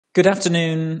Good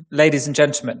afternoon, ladies and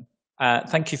gentlemen.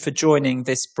 Thank you for joining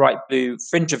this Bright Blue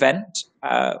Fringe event,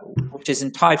 which is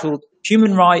entitled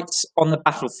Human Rights on the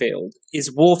Battlefield.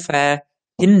 Is Warfare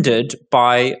Hindered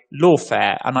by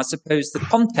Lawfare? And I suppose the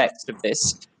context of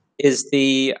this is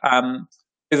the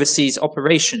Overseas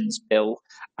Operations Bill,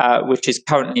 which is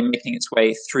currently making its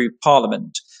way through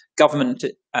Parliament. Government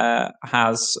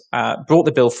has brought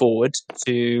the bill forward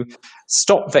to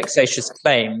stop vexatious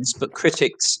claims, but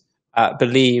critics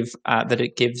believe that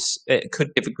it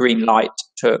could give a green light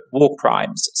to war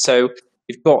crimes. So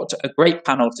we've got a great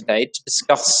panel today to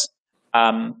discuss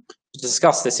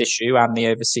this issue and the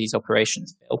Overseas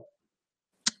Operations Bill.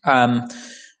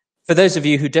 For those of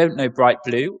you who don't know Bright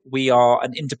Blue, we are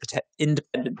an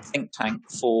independent think tank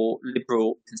for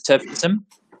liberal conservatism.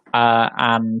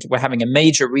 And we're having a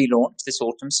major relaunch this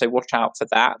autumn, so watch out for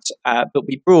that. But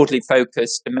we broadly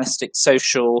focus domestic,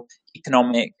 social,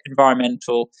 economic,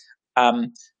 environmental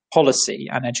policy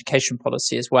and education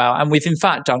policy as well. And we've in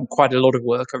fact done quite a lot of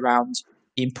work around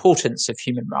the importance of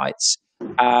human rights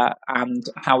and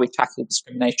how we tackle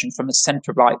discrimination from a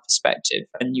centre-right perspective.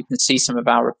 And you can see some of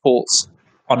our reports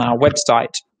on our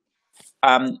website.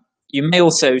 You may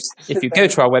also, if you go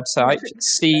to our website,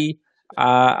 see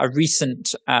a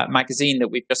recent magazine that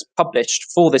we've just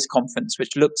published for this conference,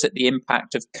 which looks at the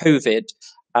impact of COVID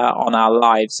on our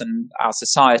lives and our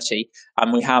society.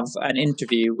 And we have an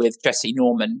interview with Jessie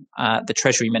Norman, the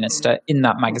Treasury Minister, in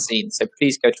that magazine. So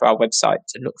please go to our website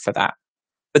to look for that.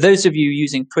 For those of you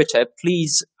using Twitter,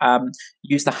 please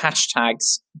use the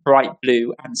hashtags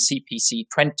BrightBlue and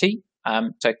CPC20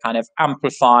 to kind of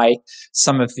amplify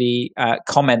some of the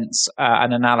comments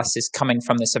and analysis coming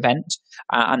from this event.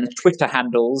 And the Twitter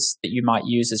handles that you might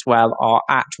use as well are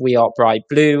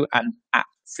 @WeAreBrightBlue and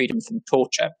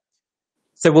 @FreedomFromTorture.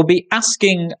 So we'll be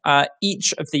asking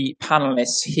each of the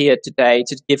panelists here today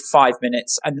to give 5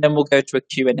 minutes, and then we'll go to a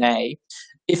Q&A.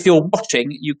 If you're watching,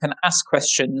 you can ask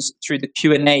questions through the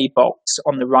Q&A box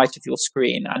on the right of your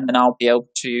screen, and then I'll be able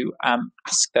to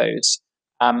ask those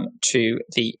to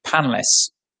the panelists.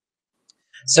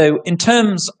 So in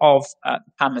terms of the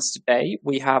panelists today,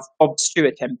 we have Bob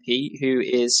Stewart MP, who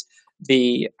is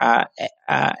a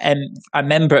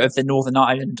member of the Northern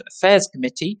Ireland Affairs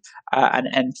Committee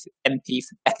and MP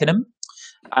for Beckenham.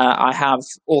 I have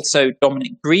also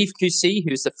Dominic Grieve QC,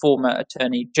 who's the former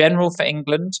Attorney General for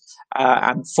England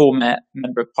and former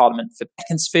Member of Parliament for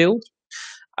Beaconsfield.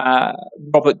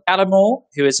 Robert Gallimore,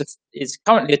 who is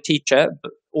currently a teacher,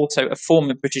 but also a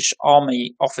former British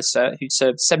Army officer who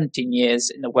served 17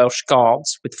 years in the Welsh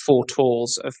Guards with 4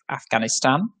 tours of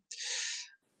Afghanistan.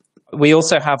 We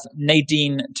also have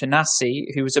Nadine Tunasi,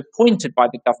 who was appointed by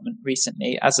the government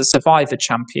recently as a survivor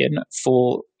champion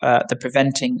for the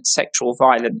Preventing Sexual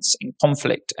Violence in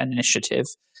Conflict initiative.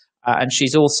 And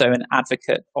she's also an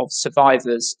advocate of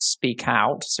Survivors Speak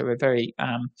Out. So we're very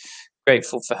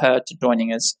grateful for her to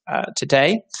joining us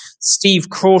today. Steve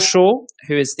Crawshaw,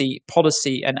 who is the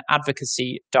Policy and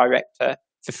Advocacy Director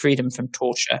for Freedom from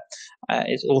Torture,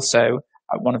 is also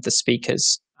one of the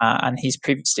speakers. And he's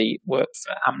previously worked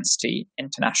for Amnesty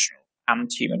International and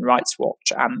Human Rights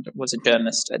Watch and was a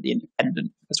journalist at The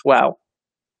Independent as well.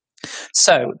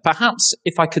 So perhaps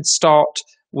if I could start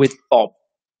with Bob.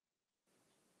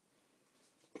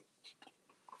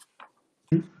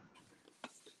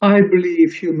 I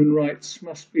believe human rights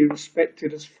must be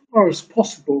respected as far as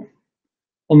possible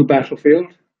on the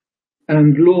battlefield,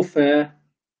 and lawfare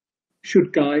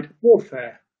should guide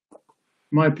warfare.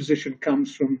 My position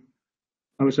comes from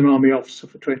I was an army officer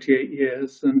for 28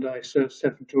 years and I served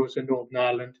 7 tours in Northern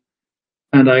Ireland.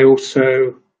 And I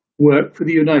also worked for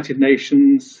the United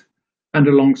Nations and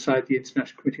alongside the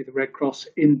International Committee of the Red Cross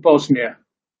in Bosnia.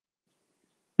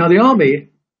 Now, the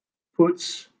army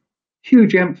puts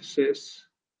huge emphasis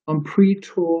on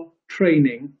pre-tour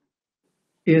training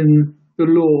in the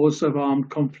laws of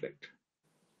armed conflict.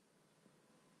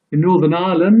 In Northern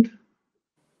Ireland,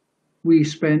 we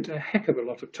spent a heck of a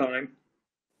lot of time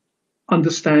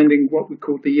understanding what we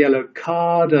call the yellow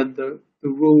card and the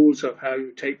rules of how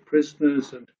you take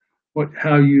prisoners and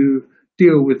how you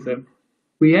deal with them.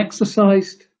 We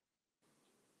exercised,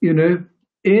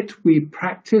 we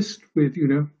practiced with,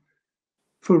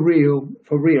 for real,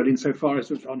 insofar as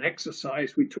it was on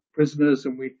exercise. We took prisoners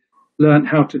and we learned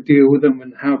how to deal with them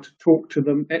and how to talk to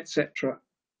them, etc.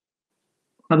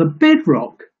 Now, the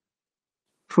bedrock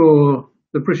for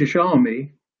the British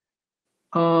Army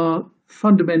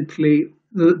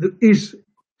is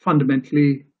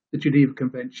fundamentally the Geneva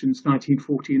Conventions,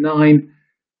 1949,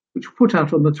 which were put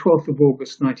out on the 12th of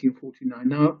August, 1949.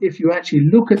 Now, if you actually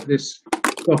look at this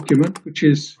document, which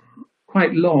is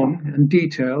quite long and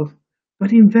detailed,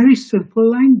 but in very simple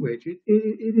language.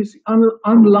 It is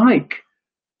unlike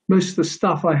most of the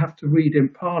stuff I have to read in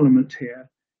Parliament here.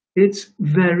 It's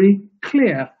very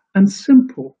clear and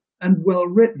simple and well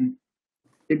written.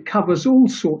 It covers all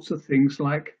sorts of things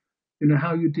like,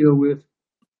 how you deal with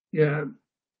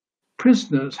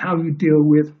prisoners, how you deal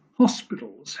with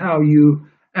hospitals, how you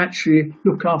actually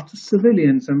look after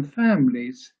civilians and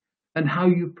families, and how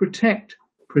you protect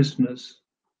prisoners.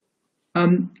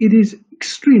 It is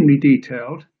extremely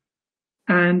detailed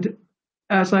and,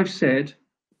 as I've said,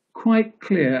 quite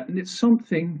clear. And it's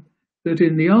something that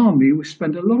in the army we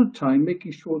spend a lot of time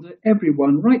making sure that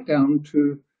everyone, right down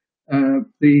to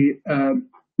the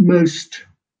most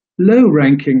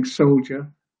low-ranking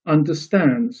soldier,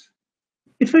 understands.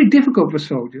 It's very difficult for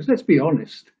soldiers, let's be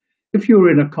honest. If you're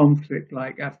in a conflict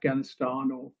like Afghanistan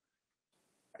or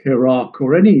Iraq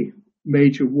or any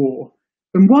major war,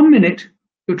 in 1 minute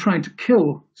you're trying to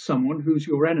kill someone who's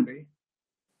your enemy.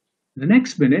 The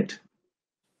next minute,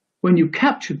 when you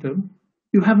captured them,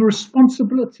 you have a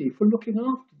responsibility for looking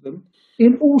after them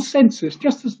in all senses,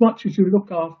 just as much as you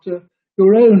look after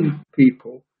your own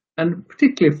people, and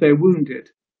particularly if they're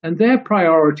wounded. And their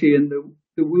priority in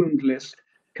the wound list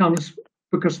comes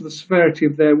because of the severity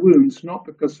of their wounds, not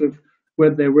because of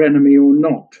whether they were enemy or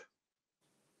not.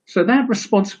 So that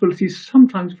responsibility is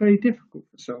sometimes very difficult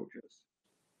for soldiers.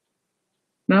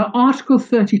 Now, Article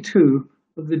 32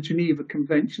 of the Geneva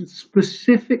Convention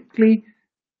specifically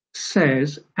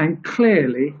says and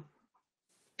clearly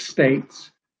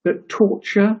states that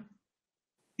torture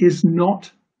is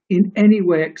not in any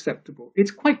way acceptable.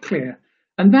 It's quite clear.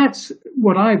 And that's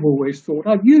what I've always thought.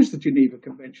 I've used the Geneva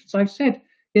Conventions. I've said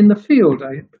in the field,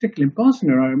 particularly in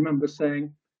Bosnia, I remember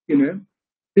saying,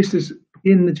 this is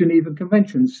in the Geneva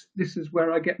Conventions. This is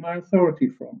where I get my authority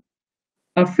from.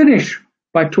 I'll finish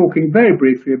by talking very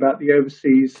briefly about the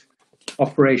Overseas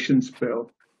Operations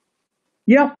Bill.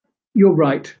 Yeah, you're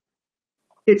right.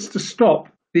 It's to stop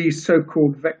these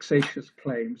so-called vexatious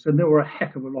claims. And there were a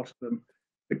heck of a lot of them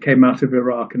that came out of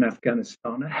Iraq and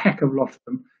Afghanistan, a heck of a lot of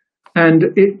them. And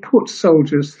it puts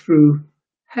soldiers through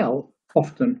hell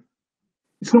often.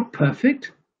 It's not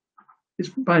perfect. It's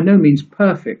by no means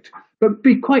perfect. But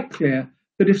be quite clear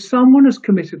that if someone has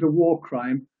committed a war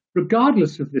crime,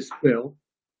 regardless of this bill,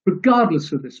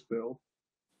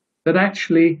 that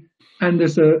actually, and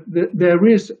there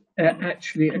is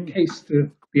actually a case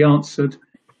to be answered.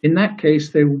 In that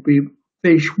case, they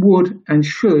would and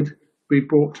should be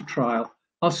brought to trial.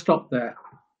 I'll stop there.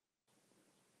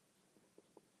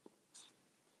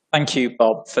 Thank you,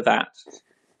 Bob, for that.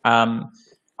 I'm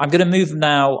going to move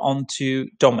now on to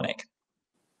Dominic.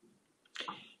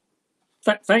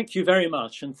 Thank you very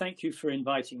much, and thank you for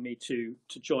inviting me to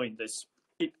join this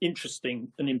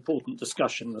interesting and important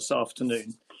discussion this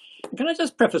afternoon. Can I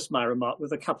just preface my remark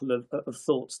with a couple of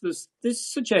thoughts? There's this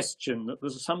suggestion that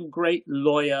there's some great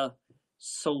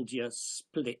lawyer-soldier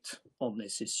split on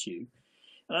this issue.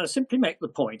 And I'll simply make the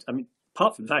point,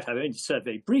 apart from the fact I've only served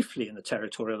very briefly in the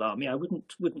Territorial Army, I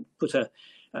wouldn't put a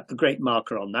great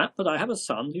marker on that, but I have a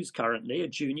son who's currently a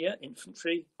junior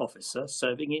infantry officer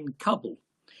serving in Kabul.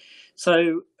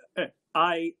 So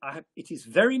it is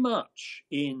very much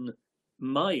in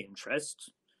my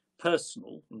interest,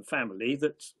 personal and family,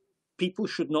 that people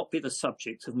should not be the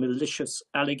subject of malicious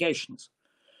allegations.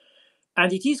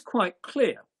 And it is quite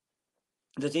clear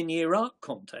that in the Iraq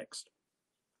context,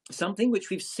 something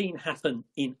which we've seen happen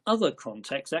in other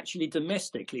contexts, actually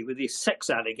domestically, with these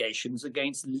sex allegations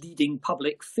against leading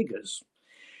public figures.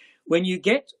 When you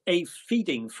get a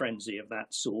feeding frenzy of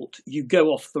that sort, you go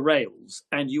off the rails,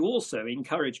 and you also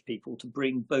encourage people to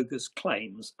bring bogus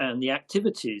claims. And the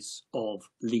activities of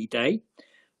Lee Day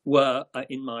were,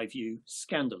 in my view,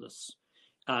 scandalous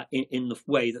in the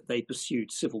way that they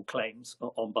pursued civil claims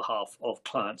on behalf of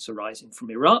clients arising from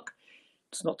Iraq.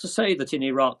 It's not to say that in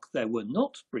Iraq there were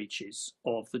not breaches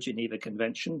of the Geneva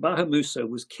Convention. Baha Moussa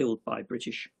was killed by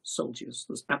British soldiers.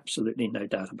 There's absolutely no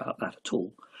doubt about that at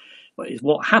all. But it's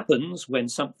what happens when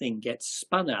something gets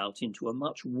spun out into a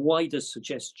much wider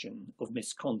suggestion of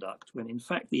misconduct, when in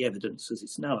fact the evidence as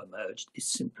it's now emerged is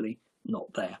simply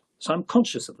not there. So I'm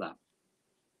conscious of that.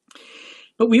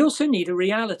 But we also need a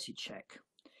reality check.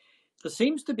 There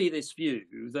seems to be this view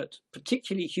that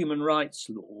particularly human rights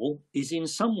law is in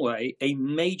some way a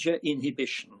major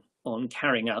inhibition on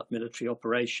carrying out military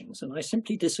operations, and I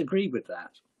simply disagree with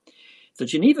that. The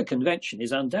Geneva Convention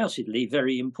is undoubtedly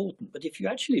very important, but if you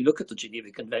actually look at the Geneva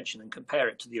Convention and compare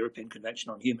it to the European Convention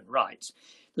on Human Rights,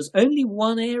 there's only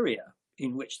one area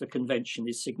in which the Convention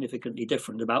is significantly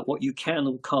different about what you can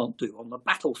or can't do on the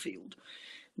battlefield.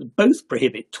 Both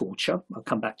prohibit torture, I'll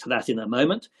come back to that in a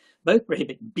moment, both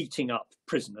prohibit beating up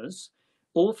prisoners,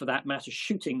 or for that matter,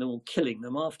 shooting them or killing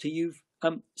them after you've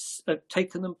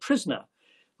taken them prisoner.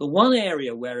 The one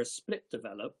area where a split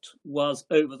developed was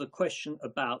over the question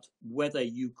about whether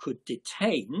you could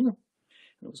detain.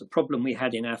 It was a problem we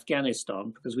had in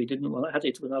Afghanistan because we didn't want to had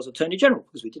it when I was Attorney General,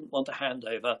 because we didn't want to hand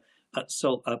over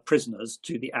prisoners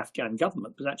to the Afghan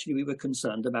government, but actually we were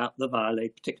concerned about the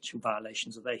potential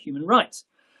violations of their human rights.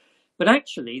 But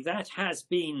actually that has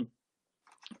been,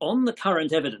 on the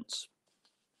current evidence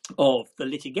of the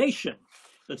litigation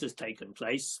that has taken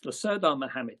place, the Sardar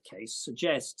Mohammed case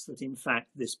suggests that in fact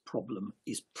this problem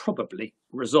is probably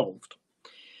resolved.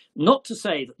 Not to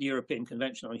say that the European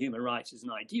Convention on Human Rights is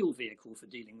an ideal vehicle for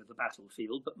dealing with the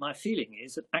battlefield, but my feeling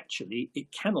is that actually it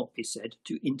cannot be said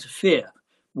to interfere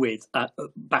with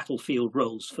battlefield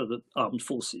roles for the armed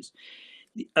forces.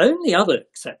 The only other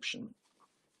exception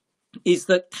is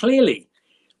that clearly,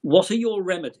 what are your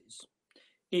remedies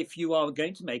if you are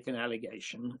going to make an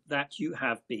allegation that you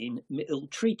have been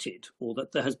ill-treated or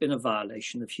that there has been a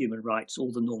violation of human rights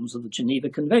or the norms of the Geneva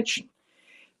Convention?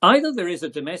 Either there is a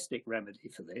domestic remedy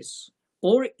for this,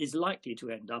 or it is likely to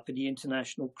end up in the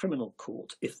International Criminal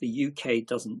Court if the UK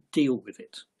doesn't deal with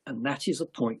it. And that is a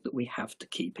point that we have to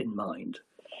keep in mind.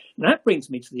 And that brings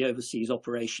me to the Overseas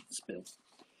Operations Bill.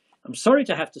 I'm sorry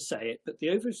to have to say it, but the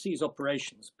Overseas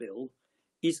Operations Bill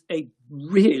is a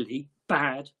really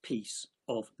bad piece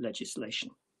of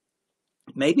legislation.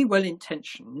 It may be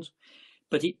well-intentioned,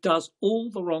 but it does all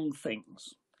the wrong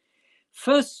things.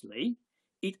 Firstly,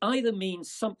 it either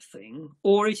means something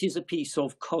or it is a piece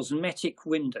of cosmetic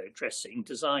window dressing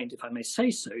designed, if I may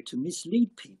say so, to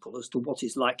mislead people as to what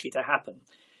is likely to happen.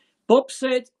 Bob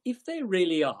said if there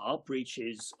really are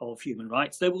breaches of human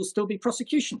rights, there will still be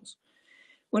prosecutions.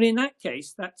 Well, in that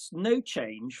case, that's no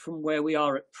change from where we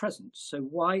are at present. So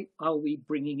why are we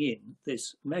bringing in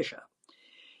this measure?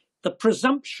 The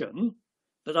presumption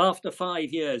that after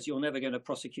 5 years you're never going to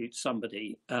prosecute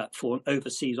somebody for an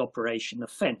overseas operation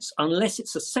offence, unless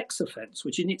it's a sex offence,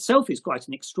 which in itself is quite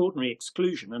an extraordinary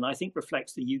exclusion, and I think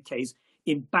reflects the UK's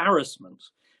embarrassment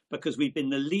because we've been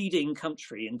the leading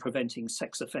country in preventing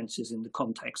sex offences in the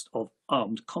context of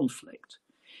armed conflict.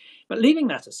 But leaving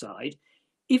that aside,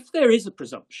 if there is a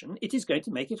presumption, it is going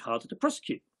to make it harder to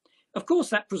prosecute. Of course,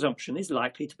 that presumption is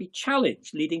likely to be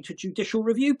challenged, leading to judicial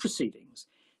review proceedings.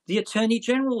 The Attorney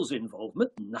General's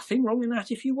involvement, nothing wrong in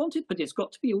that if you want it, but it's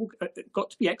got to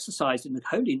be exercised in a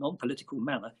wholly non-political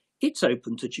manner. It's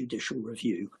open to judicial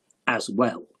review as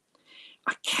well.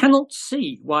 I cannot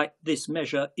see why this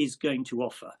measure is going to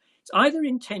offer. It's either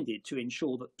intended to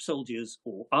ensure that soldiers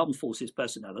or armed forces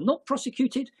personnel are not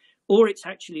prosecuted, or it's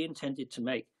actually intended to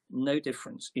make no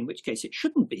difference, in which case it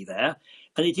shouldn't be there,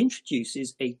 and it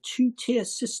introduces a two-tier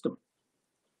system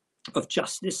of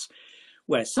justice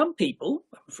where some people,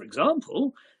 for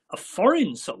example, a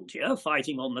foreign soldier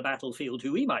fighting on the battlefield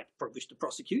who we might wish to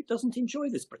prosecute doesn't enjoy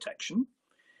this protection,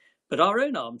 but our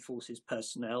own armed forces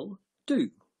personnel do.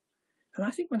 And I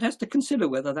think one has to consider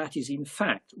whether that is in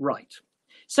fact right.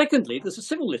 Secondly, there's a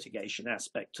civil litigation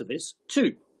aspect to this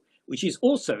too, which is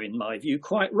also, in my view,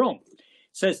 quite wrong. It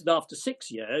says that after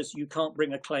 6 years, you can't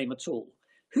bring a claim at all.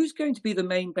 Who's going to be the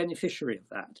main beneficiary of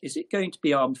that? Is it going to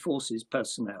be armed forces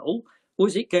personnel, or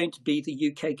is it going to be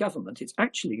the UK government? It's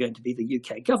actually going to be the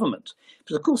UK government.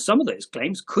 But of course, some of those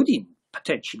claims could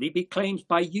potentially be claimed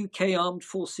by UK armed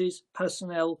forces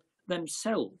personnel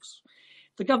themselves.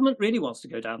 If the government really wants to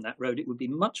go down that road, it would be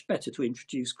much better to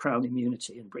introduce Crown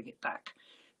immunity and bring it back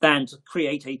than to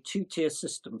create a two-tier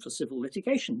system for civil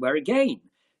litigation, where again,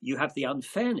 you have the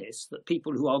unfairness that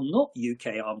people who are not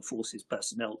UK armed forces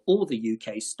personnel or the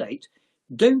UK state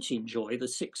don't enjoy the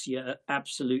 6-year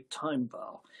absolute time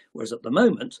bar. Whereas at the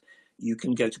moment, you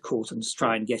can go to court and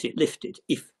try and get it lifted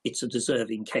if it's a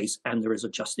deserving case and there is a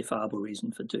justifiable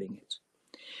reason for doing it.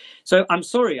 So I'm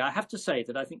sorry, I have to say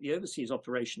that I think the Overseas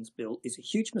Operations Bill is a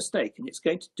huge mistake, and it's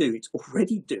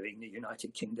already doing the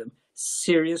United Kingdom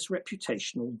serious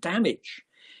reputational damage.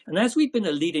 And as we've been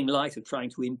a leading light of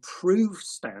trying to improve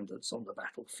standards on the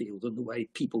battlefield and the way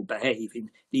people behave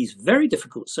in these very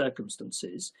difficult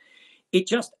circumstances, it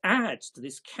just adds to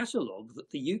this catalogue that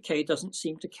the UK doesn't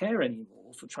seem to care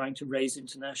anymore for trying to raise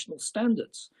international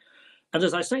standards. And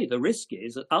as I say, the risk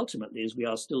is that ultimately, as we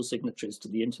are still signatories to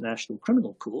the International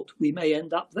Criminal Court, we may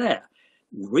end up there.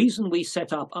 The reason we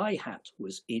set up IHAT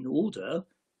was in order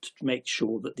to make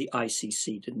sure that the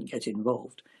ICC didn't get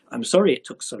involved. I'm sorry it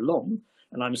took so long,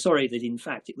 and I'm sorry that in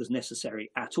fact it was necessary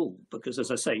at all, because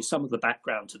as I say, some of the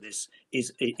background to this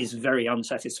is very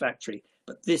unsatisfactory.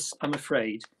 But this, I'm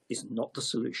afraid, is not the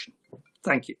solution.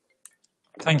 Thank you.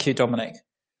 Thank you, Dominic.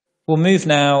 We'll move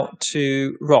now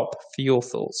to Rob for your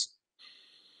thoughts.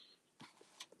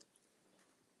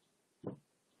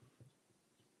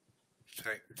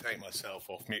 take myself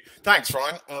off mute. Thanks,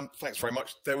 Ryan. Thanks very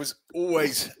much. There was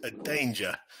always a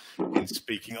danger in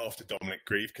speaking after Dominic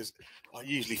Grieve, because I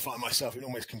usually find myself in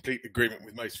almost complete agreement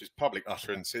with most of his public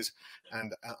utterances,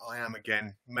 and I am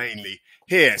again mainly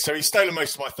here. So he's stolen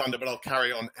most of my thunder, but I'll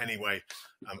carry on anyway,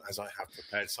 as I have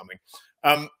prepared something.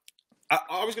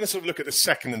 I was going to sort of look at the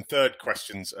second and third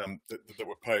questions that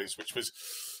were posed, which was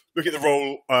look at the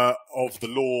role of the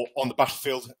law on the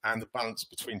battlefield and the balance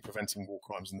between preventing war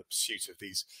crimes and the pursuit of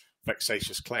these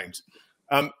vexatious claims.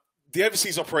 The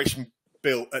Overseas Operation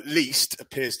Bill, at least,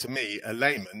 appears to me, a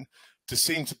layman, to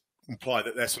seem to imply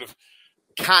that there sort of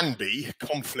can be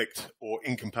conflict or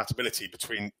incompatibility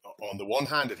between, on the one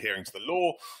hand, adhering to the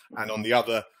law, and on the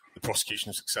other, the prosecution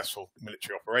of successful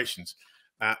military operations.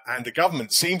 And the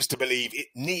government seems to believe it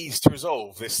needs to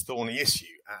resolve this thorny issue.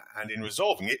 And in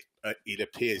resolving it, it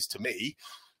appears to me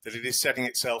that it is setting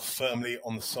itself firmly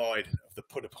on the side of the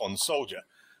put-upon soldier.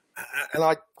 And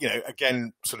I,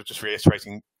 again, sort of just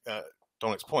reiterating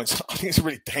Dominic's points, I think it's a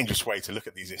really dangerous way to look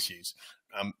at these issues.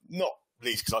 Not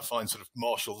least because I find sort of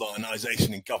martial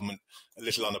lionisation in government a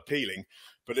little unappealing.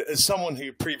 But as someone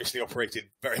who previously operated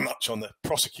very much on the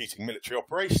prosecuting military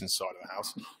operations side of the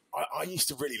house, I used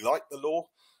to really like the law.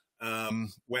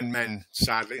 When men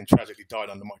sadly and tragically died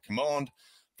under my command,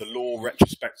 the law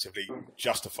retrospectively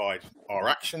justified our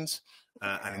actions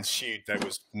and ensued there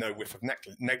was no whiff of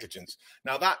negligence.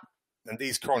 Now that, and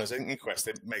these coroners' inquests,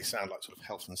 they may sound like sort of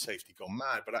health and safety gone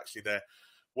mad, but actually they're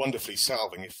wonderfully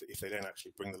salving if they don't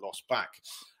actually bring the loss back.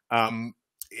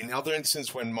 In other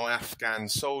instances, when my Afghan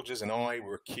soldiers and I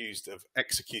were accused of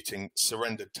executing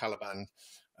surrendered Taliban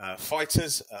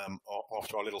fighters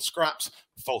after our little scraps,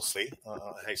 falsely,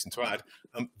 I hasten to add,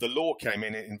 the law came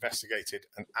in, it investigated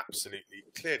and absolutely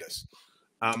cleared us.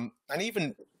 And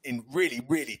even in really,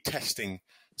 really testing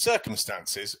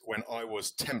circumstances, when I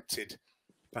was tempted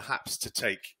perhaps to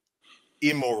take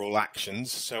immoral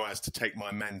actions so as to take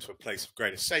my men to a place of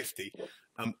greater safety,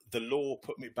 the law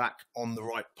put me back on the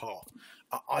right path.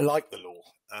 I like the law.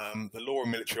 The law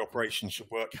and military operations should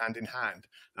work hand in hand.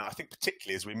 I think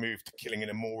particularly as we move to killing in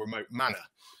a more remote manner.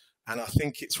 And I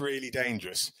think it's really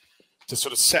dangerous to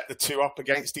sort of set the two up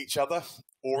against each other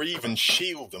or even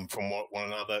shield them from one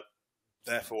another,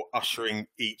 therefore ushering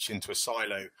each into a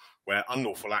silo where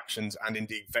unlawful actions and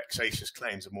indeed vexatious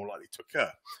claims are more likely to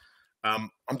occur.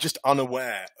 I'm just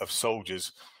unaware of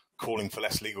soldiers calling for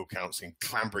less legal counselling,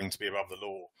 clamouring to be above the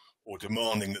law, or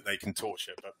demanding that they can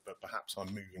torture, but perhaps I'm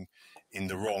moving in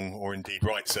the wrong or indeed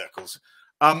right circles.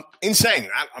 In saying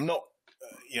that, I'm not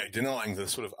denying the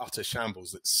sort of utter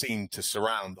shambles that seem to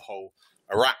surround the whole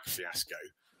Iraq fiasco,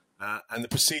 and the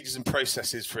procedures and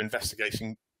processes for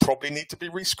investigation probably need to be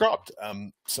rescrubbed.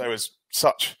 So as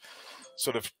such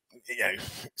sort of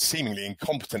seemingly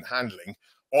incompetent handling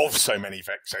of so many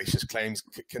vexatious claims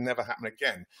can never happen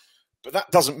again. But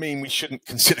that doesn't mean we shouldn't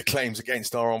consider claims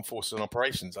against our armed forces and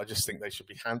operations. I just think they should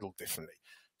be handled differently,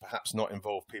 perhaps not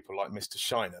involve people like Mr.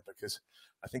 Shiner, because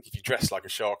I think if you dress like a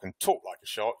shark and talk like a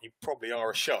shark, you probably are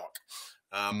a shark.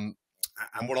 And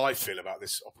what I feel about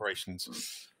this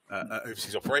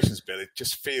Overseas Operations Bill, it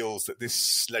just feels that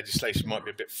this legislation might be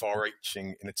a bit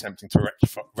far-reaching in attempting to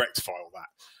rectify all that.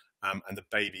 And the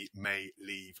baby may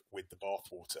leave with the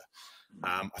bathwater.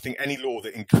 I think any law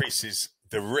that increases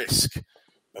the risk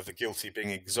of the guilty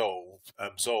being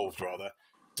absolved,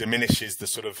 diminishes the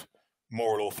sort of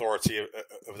moral authority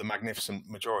of the magnificent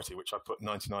majority, which I put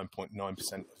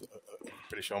 99.9% of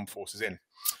British armed forces in.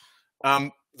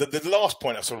 The last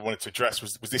point I sort of wanted to address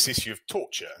was this issue of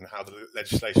torture and how the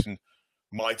legislation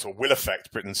might or will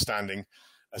affect Britain's standing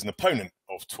as an opponent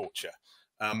of torture.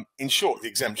 In short, the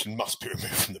exemption must be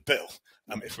removed from the bill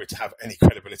if we're to have any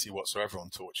credibility whatsoever on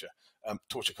torture.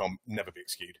 Torture can never be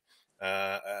excused.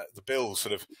 The bill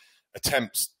sort of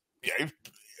attempts,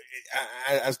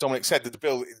 as Dominic said, that the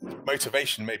bill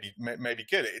motivation may be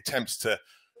good. It attempts to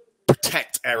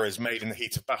protect errors made in the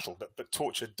heat of battle, but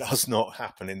torture does not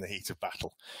happen in the heat of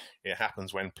battle. It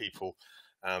happens when people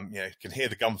can hear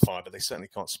the gunfire, but they certainly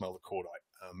can't smell the cordite.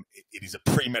 It is a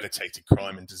premeditated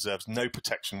crime and deserves no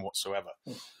protection whatsoever.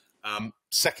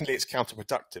 Secondly, it's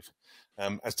counterproductive.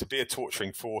 As to be a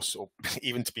torturing force, or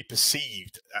even to be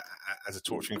perceived as a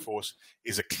torturing force,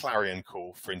 is a clarion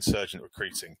call for insurgent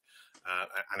recruiting,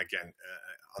 and again,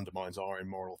 undermines our own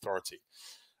moral authority.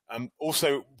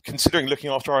 Also, considering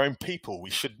looking after our own people, we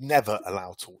should never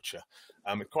allow torture.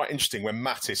 It's quite interesting when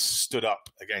Mattis stood up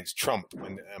against Trump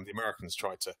when the Americans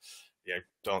tried to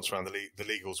dance around the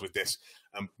legals with this.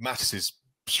 Mattis's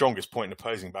strongest point in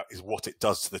opposing about is what it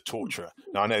does to the torturer.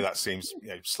 Now, I know that seems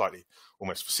slightly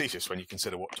almost facetious when you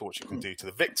consider what torture can do to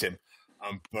the victim,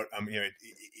 but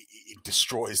it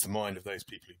destroys the mind of those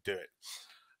people who do it.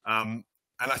 And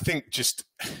I think just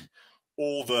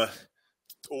all the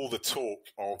talk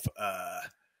of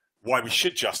why we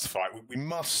should justify it, we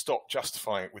must stop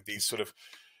justifying it with these sort of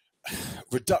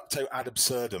reducto ad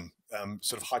absurdum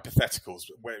sort of hypotheticals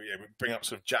where we bring up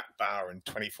sort of Jack Bauer and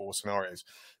 24 scenarios.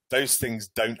 Those things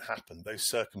don't happen. Those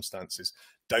circumstances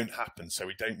don't happen. So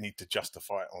we don't need to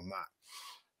justify it on that.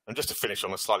 And just to finish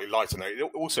on a slightly lighter note,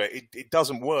 it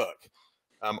doesn't work.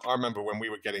 I remember when we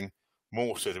were getting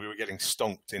mortared, we were getting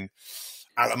stonked in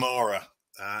Al-Amara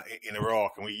in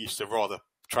Iraq, and we used to rather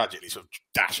tragically sort of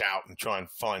dash out and try and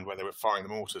find where they were firing the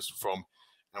mortars from.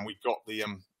 And we got the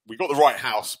right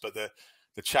house, but the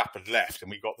chap had left, and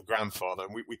we got the grandfather,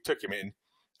 and we took him in,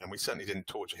 and we certainly didn't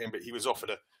torture him, but he was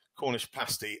offered a Cornish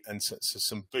pasty and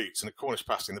some boots, and the Cornish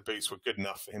pasty and the boots were good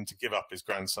enough for him to give up his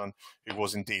grandson, who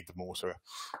was indeed the mortarer.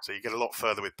 So you get a lot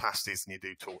further with pasties than you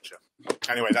do torture.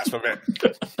 Anyway, that's my bit.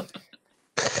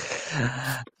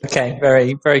 Okay,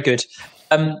 very, very good.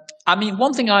 I mean,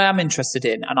 one thing I am interested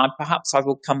in, and perhaps I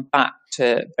will come back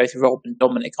to both Rob and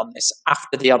Dominic on this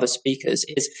after the other speakers,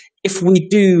 is if we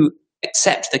do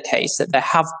accept the case that there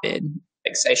have been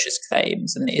vexatious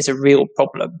claims and it is a real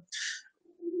problem,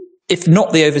 if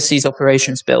not the Overseas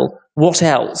Operations Bill, what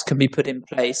else can be put in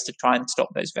place to try and stop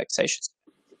those vexatious?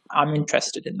 I'm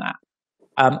interested in that.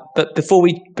 But before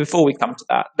we come to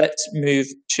that, let's move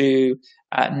to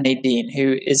Nadine,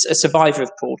 who is a survivor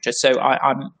of torture. So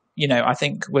I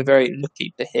think we're very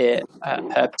lucky to hear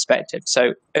her perspective.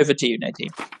 So over to you,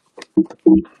 Nadine.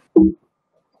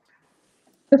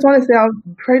 I just want to say how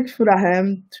grateful I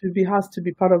am to be asked to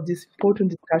be part of this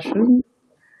important discussion,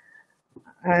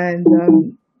 and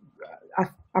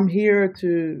I'm here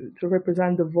to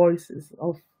represent the voices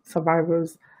of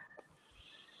survivors.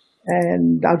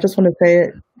 And I just want to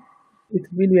say it's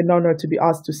really an honor to be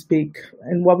asked to speak.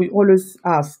 And what we always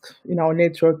ask in our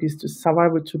network is to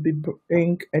survivors to be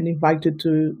bring and invited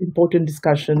to important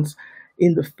discussions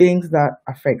in the things that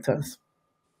affect us.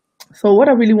 So what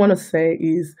I really want to say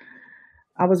is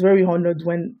I was very honored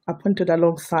when appointed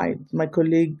alongside my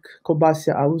colleague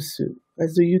Kobasia Ausu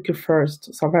as the UK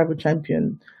first survivor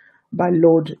champion by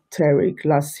Lord Terrick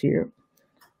last year.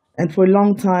 And for a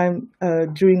long time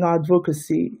during our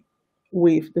advocacy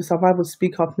with the Survival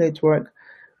Speak Up Network,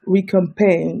 we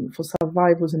campaign for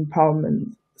survivors'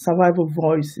 empowerment, survivor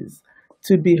voices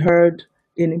to be heard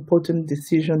in important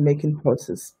decision-making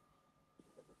process.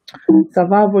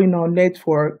 Survivors in our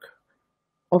network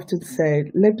often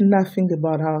say, let nothing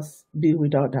about us be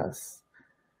without us.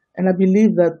 And I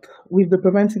believe that with the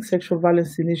Preventing Sexual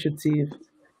Violence Initiative,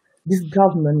 this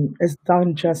government has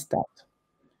done just that.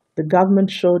 The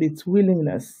government showed its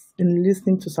willingness in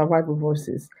listening to survivor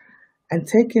voices and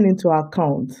taking into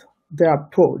account their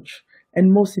approach,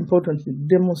 and most importantly,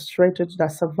 demonstrated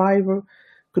that survivor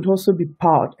could also be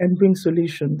part and bring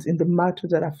solutions in the matter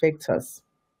that affects us.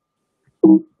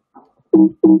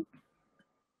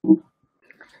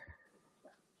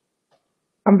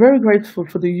 I'm very grateful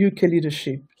for the UK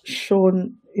leadership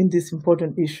shown in this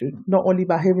important issue, not only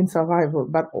by having survivor,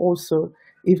 but also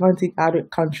inviting other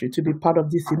countries to be part of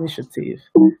this initiative.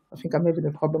 I think I'm having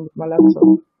a problem with my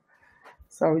laptop.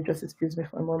 Sorry, just excuse me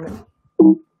for a moment.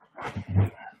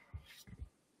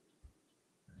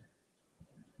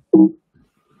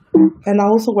 And I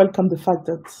also welcome the fact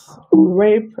that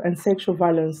rape and sexual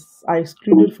violence are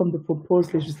excluded from the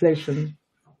proposed legislation.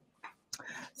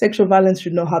 Sexual violence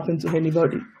should not happen to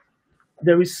anybody.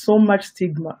 There is so much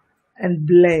stigma and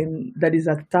blame that is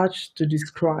attached to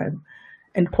this crime,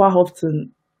 and quite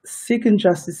often, seeking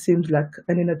justice seems like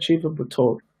an unachievable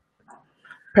goal.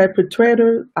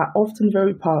 Perpetrators are often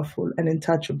very powerful and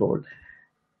untouchable,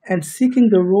 and seeking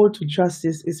the road to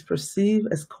justice is perceived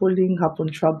as calling upon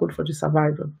trouble for the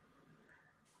survivor.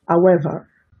 However,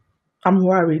 I'm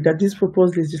worried that this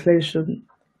proposed legislation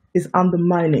is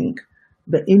undermining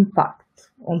the impact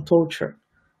on torture,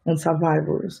 on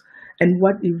survivors, and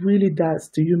what it really does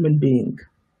to human beings.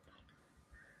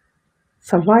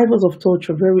 Survivors of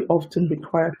torture very often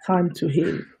require time to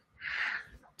heal,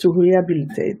 to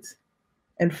rehabilitate,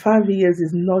 and 5 years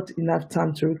is not enough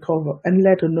time to recover and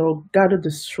let alone gather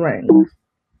the strength.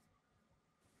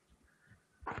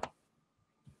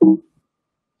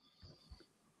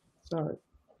 Sorry.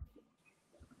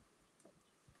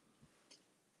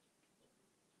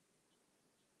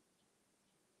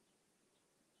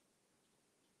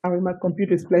 I mean, my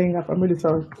computer is playing up. I'm really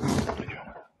sorry.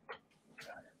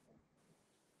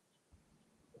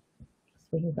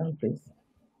 Bring it down, please.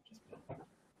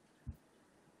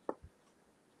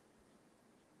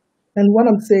 And what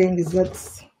I'm saying is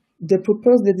that the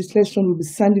proposed legislation will be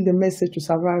sending the message to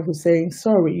survivors saying,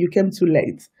 sorry, you came too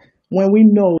late. when we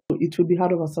know it will be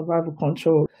out of our survival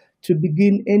control to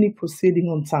begin any proceeding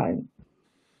on time.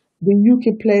 The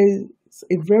UK plays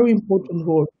a very important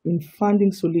role in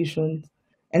finding solutions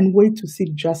and ways to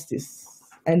seek justice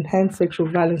and end sexual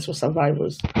violence for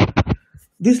survivors.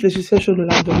 This legislation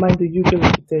will undermine the UK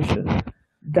reputation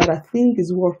that I think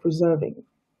is worth preserving.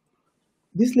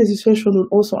 This legislation will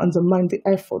also undermine the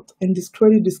effort and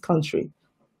discredit this country.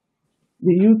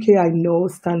 The UK, I know,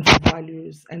 stands for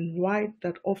values and rights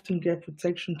that often get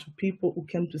protection to people who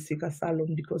came to seek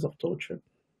asylum because of torture.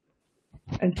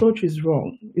 And torture is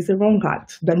wrong. It's a wrong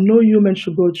act that no human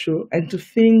should go through. And to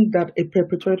think that a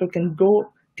perpetrator can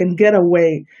get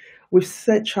away with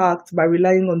such acts by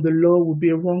relying on the law would be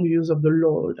a wrong use of the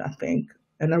law, I think.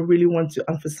 And I really want to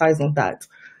emphasize on that.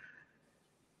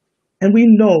 And we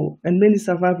know, and many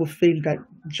survivors feel, that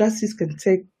justice can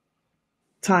take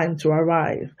time to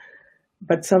arrive.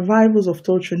 But survivors of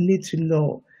torture need to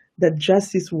know that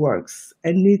justice works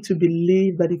and need to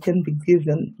believe that it can be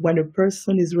given when a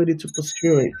person is ready to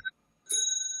pursue it.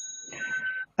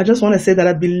 I just want to say that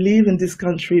I believe in this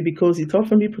country because it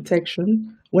offered me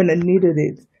protection when I needed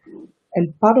it.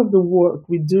 And part of the work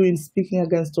we do in speaking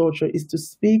against torture is to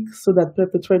speak so that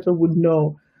perpetrators would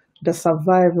know that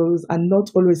survivors are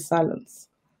not always silenced.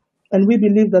 And we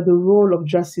believe that the role of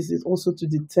justice is also to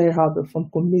deter others from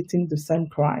committing the same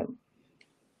crime.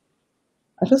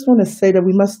 I just want to say that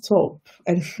we must stop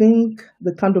and think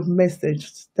the kind of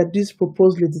message that this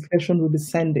proposed legislation will be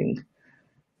sending.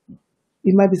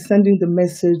 It might be sending the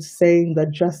message saying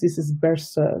that justice is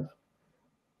best served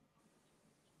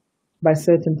by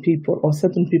certain people, or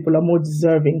certain people are more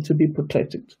deserving to be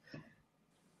protected.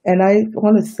 And I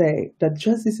want to say that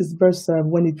justice is best served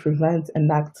when it prevents an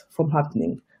act from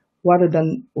happening rather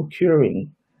than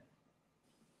occurring.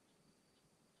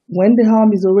 When the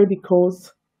harm is already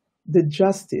caused, the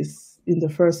justice in the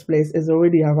first place has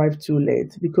already arrived too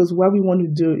late, because what we want to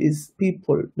do is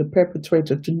people, the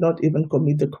perpetrator, to not even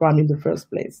commit the crime in the first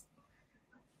place.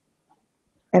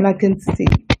 And I can see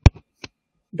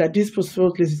that this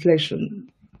proposed legislation,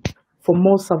 for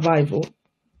more survival,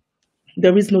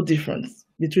 there is no difference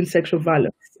between sexual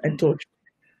violence and torture,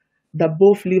 that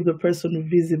both leave the person with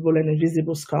visible and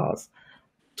invisible scars.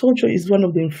 Torture is one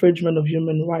of the infringement of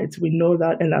human rights. We know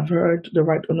that, and I've heard the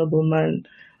Right Honourable Man,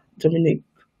 Dominic,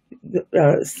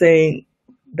 saying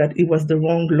that it was the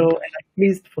wrong law, and at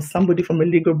least for somebody from a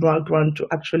legal background to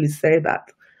actually say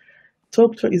that.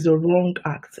 Torture is a wrong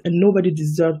act, and nobody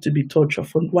deserves to be tortured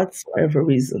for whatsoever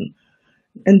reason.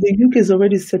 And the UK is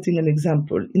already setting an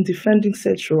example in defending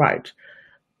such rights.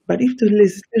 But if the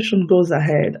legislation goes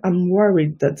ahead, I'm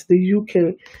worried that the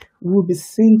UK will be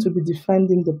seen to be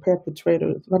defending the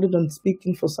perpetrators rather than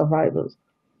speaking for survivors.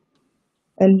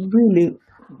 And really,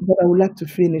 what I would like to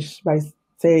finish by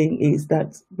saying is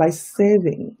that by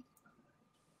saving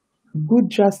good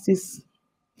justice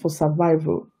for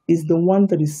survival is the one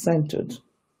that is centered.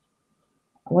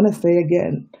 I want to say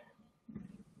again,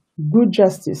 good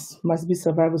justice must be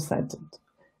survival-centered,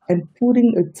 and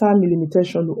putting a time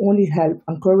limitation will only help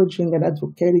encouraging and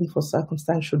advocating for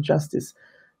circumstantial justice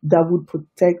that would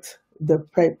protect the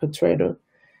perpetrator.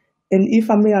 And if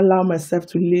I may allow myself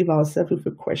to leave ourselves with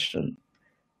a question,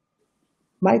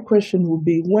 my question would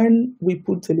be, when we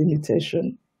put a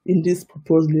limitation in this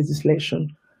proposed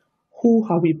legislation, who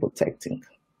are we protecting?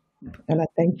 And I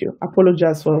thank you. I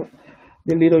apologize for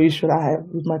the little issue I have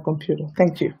with my computer.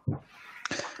 Thank you.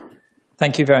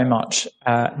 Thank you very much,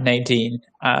 Nadine.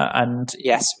 And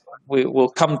yes, we will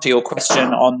come to your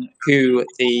question on who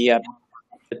the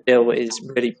bill is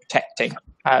really protecting.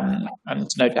 And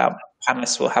no doubt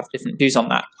panelists will have different views on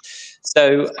that.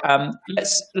 So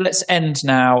let's end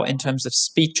now in terms of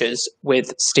speeches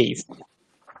with Steve.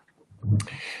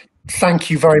 Thank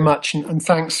you very much, and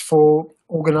thanks for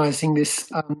organising this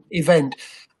event.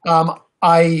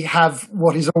 I have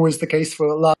what is always the case for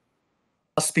a last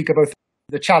speaker, both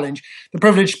the challenge, the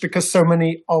privilege, because so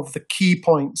many of the key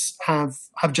points have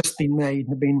just been made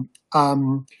and have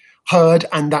been heard,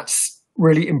 and that's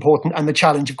really important. And the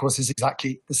challenge, of course, is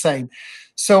exactly the same.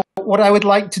 So what I would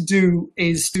like to do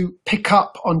is to pick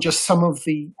up on just some of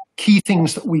the key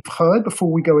things that we've heard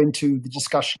before we go into the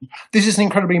discussion. This is an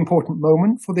incredibly important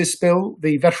moment for this bill.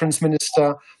 The Veterans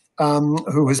Minister,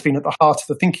 who has been at the heart of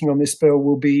the thinking on this bill,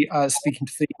 will be speaking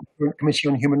to the Committee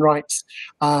on Human Rights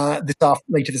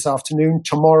later this afternoon.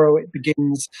 Tomorrow it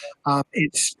begins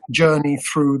its journey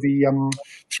through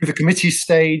the committee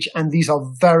stage, and these are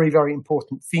very, very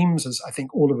important themes, as I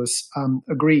think all of us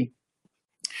agree.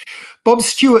 Bob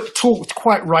Stewart talked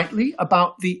quite rightly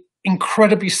about the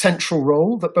incredibly central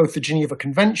role that both the Geneva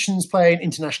Conventions play in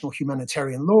international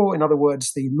humanitarian law, in other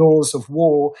words, the laws of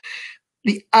war,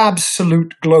 the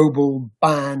absolute global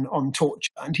ban on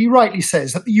torture. And he rightly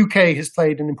says that the UK has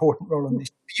played an important role in this.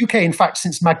 The UK, in fact,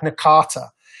 since Magna Carta,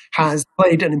 has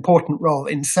played an important role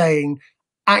in saying,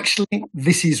 actually,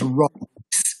 this is wrong.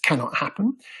 This cannot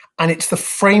happen. And it's the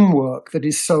framework that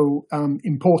is so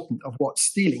important of what's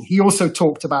stealing. He also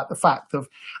talked about the fact of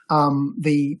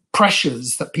the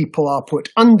pressures that people are put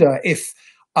under if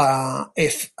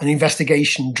an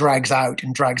investigation drags out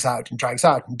and drags out and drags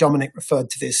out. And Dominic referred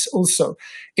to this also.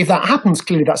 If that happens,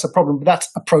 clearly that's a problem, but that's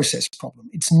a process problem.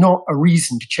 It's not a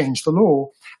reason to change the law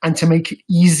and to make it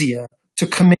easier to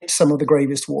commit some of the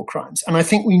gravest war crimes. And I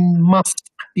think we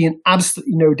must be in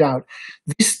absolutely no doubt.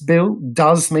 This bill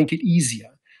does make it easier,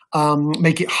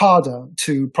 make it harder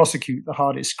to prosecute the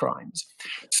hardest crimes.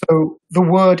 So the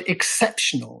word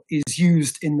exceptional is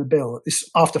used in the bill. This,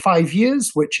 after 5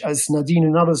 years, which, as Nadine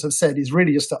and others have said, is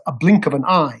really just a blink of an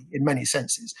eye in many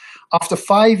senses. After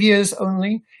 5 years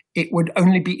only, it would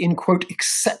only be in, quote,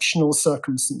 exceptional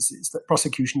circumstances that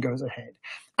prosecution goes ahead.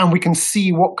 And we can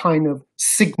see what kind of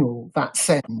signal that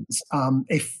sends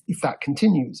if that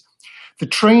continues. The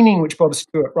training which Bob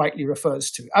Stewart rightly refers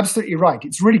to, absolutely right.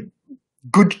 It's really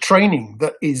good training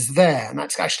that is there, and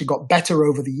that's actually got better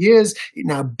over the years. It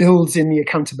now builds in the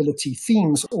accountability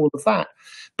themes, all of that.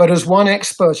 But as one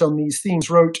expert on these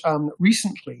themes wrote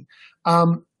recently,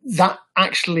 that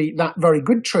very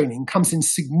good training comes in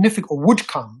significant, or would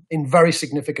come in very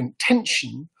significant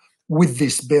tension with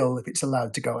this bill if it's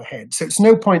allowed to go ahead. So it's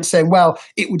no point saying, well,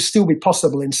 it would still be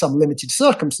possible in some limited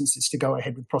circumstances to go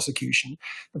ahead with prosecution.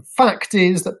 The fact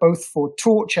is that both for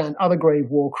torture and other grave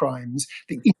war crimes,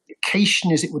 the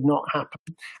indication is it would not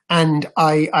happen. And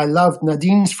I loved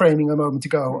Nadine's framing a moment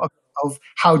ago of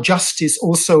how justice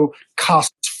also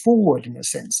casts forward in a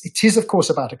sense. It is, of course,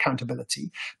 about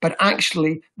accountability, but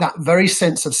actually that very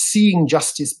sense of seeing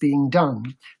justice being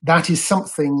done, that is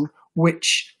something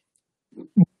which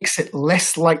makes it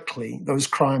less likely those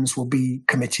crimes will be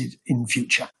committed in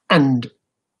future. And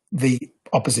the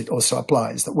opposite also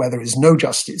applies, that where there is no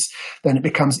justice, then it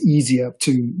becomes easier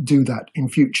to do that in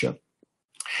future.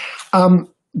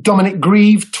 Dominic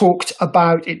Grieve talked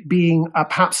about it being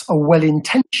perhaps a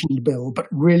well-intentioned bill, but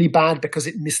really bad because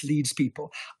it misleads people.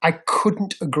 I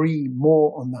couldn't agree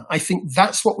more on that. I think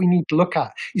that's what we need to look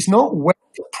at. It's not where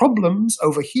the problems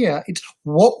over here, it's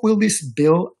what will this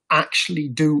bill actually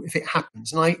do if it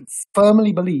happens. And I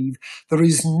firmly believe there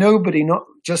is nobody, not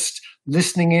just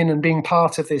listening in and being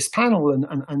part of this panel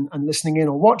and listening in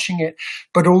or watching it,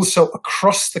 but also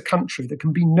across the country, there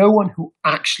can be no one who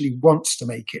actually wants to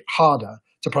make it harder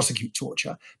to prosecute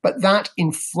torture. But that,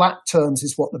 in flat terms,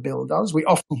 is what the bill does. We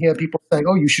often hear people saying,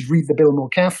 oh, you should read the bill more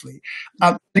carefully.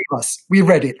 Believe us, we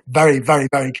read it very, very,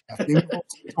 very carefully.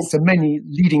 We've talked to many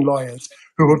leading lawyers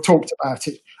who have talked about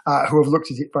it, who have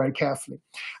looked at it very carefully.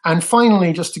 And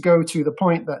finally, just to go to the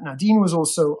point that Nadine was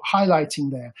also highlighting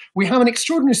there, we have an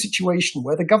extraordinary situation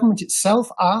where the government itself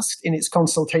asked in its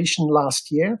consultation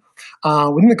last year,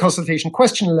 within the consultation,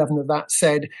 question 11 of that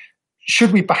said,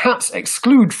 should we perhaps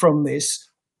exclude from this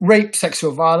rape,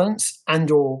 sexual violence, and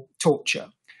or torture?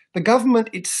 The government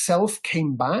itself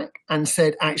came back and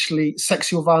said, actually,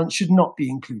 sexual violence should not be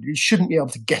included. You shouldn't be able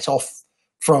to get off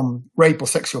from rape or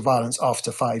sexual violence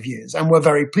after 5 years. And we're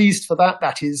very pleased for that.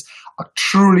 That is a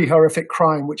truly horrific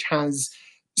crime which has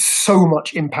so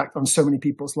much impact on so many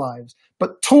people's lives.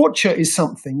 But torture is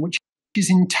something which is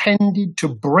intended to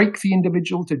break the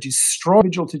individual, to destroy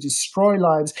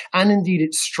lives, and indeed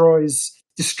it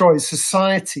destroys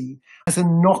society as a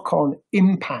knock-on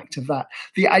impact of that.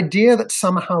 The idea that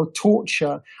somehow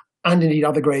torture and indeed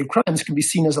other grave crimes can be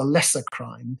seen as a lesser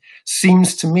crime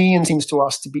seems to me and seems to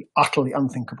us to be utterly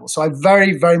unthinkable. So I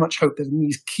very, very much hope that in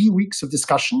these key weeks of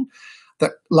discussion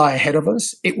that lie ahead of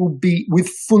us, it will be with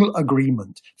full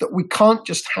agreement that we can't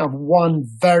just have one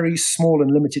very small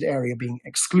and limited area being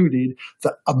excluded,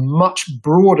 that a much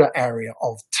broader area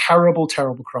of terrible,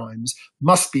 terrible crimes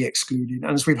must be excluded.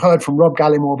 And as we've heard from Rob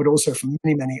Gallimore, but also from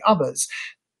many, many others,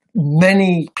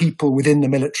 many people within the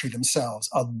military themselves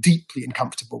are deeply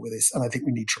uncomfortable with this. And I think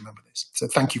we need to remember this. So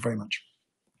thank you very much.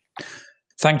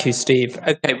 Thank you, Steve.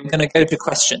 Okay, we're going to go to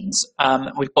questions.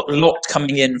 We've got a lot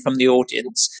coming in from the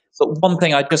audience. But one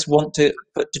thing I just want to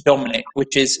put to Dominic,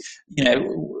 which is,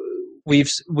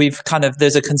 we've kind of,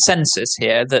 there's a consensus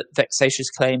here that vexatious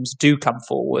claims do come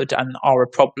forward and are a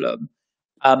problem.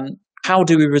 How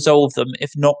do we resolve them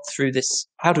if not through this?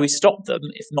 How do we stop them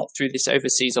if not through this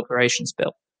overseas operations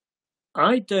bill?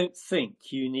 I don't think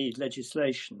you need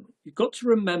legislation. You've got to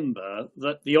remember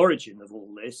that the origin of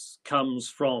all this comes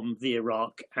from the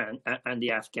Iraq and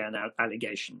the Afghan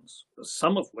allegations,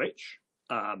 some of which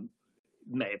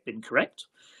may have been correct,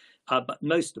 but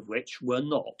most of which were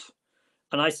not.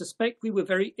 And I suspect we were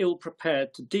very ill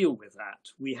prepared to deal with that.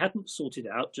 We hadn't sorted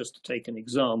out, just to take an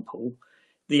example,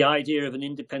 the idea of an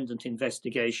independent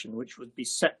investigation, which would be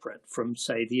separate from,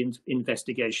 say, the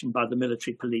investigation by the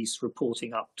military police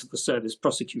reporting up to the Service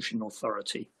Prosecution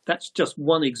Authority. That's just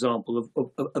one example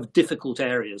of difficult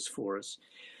areas for us.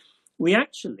 We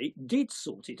actually did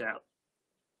sort it out,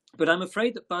 but I'm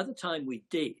afraid that by the time we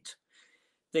did,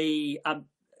 the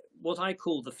what I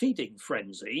call the feeding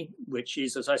frenzy, which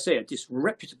is, as I say, a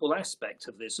disreputable aspect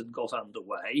of this, had got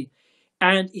underway,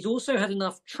 and it also had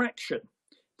enough traction,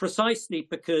 precisely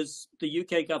because the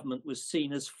UK government was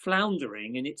seen as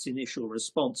floundering in its initial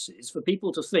responses, for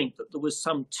people to think that there was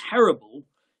some terrible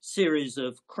series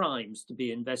of crimes to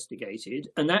be investigated,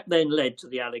 and that then led to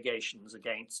the allegations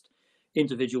against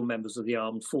individual members of the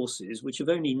armed forces, which have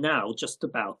only now just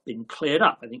about been cleared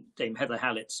up. I think Dame Heather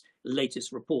Hallett's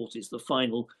latest report is the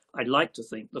final, I'd like to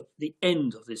think, the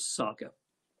end of this saga.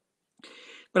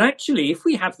 But actually, if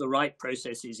we have the right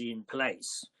processes in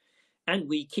place, and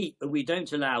we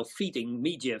don't allow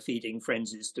media feeding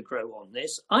frenzies to grow on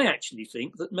this, I actually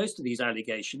think that most of these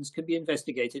allegations can be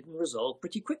investigated and resolved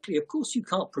pretty quickly. Of course, you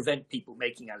can't prevent people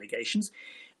making allegations.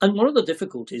 And one of the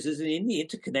difficulties is in the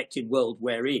interconnected world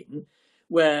we're in,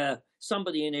 where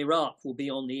somebody in Iraq will be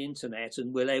on the internet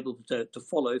and will able to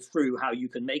follow through how you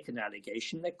can make an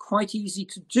allegation. They're quite easy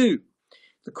to do.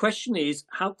 The question is,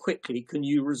 how quickly can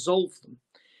you resolve them?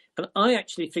 And I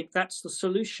actually think that's the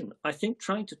solution. I think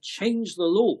trying to change the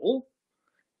law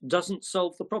doesn't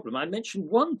solve the problem. I mentioned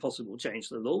one possible change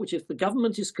to the law, which if the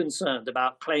government is concerned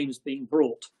about claims being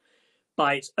brought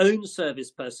by its own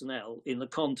service personnel in the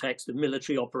context of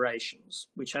military operations,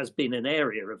 which has been an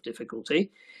area of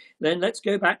difficulty, then let's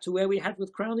go back to where we had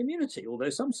with Crown immunity, although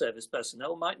some service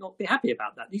personnel might not be happy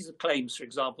about that. These are claims, for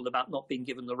example, about not being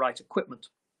given the right equipment.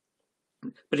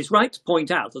 But it's right to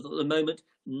point out that at the moment,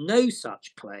 no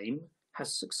such claim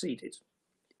has succeeded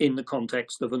in the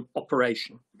context of an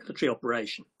operation, military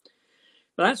operation.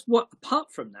 But that's what,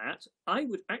 apart from that, I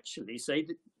would actually say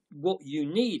that what you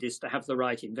need is to have the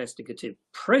right investigative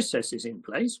processes in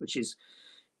place, which is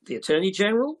the Attorney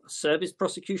General, a Service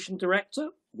Prosecution Director.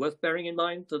 Worth bearing in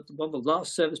mind that one of the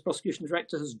last Service Prosecution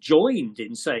Directors has joined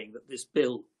in saying that this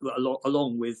bill,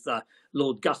 along with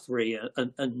Lord Guthrie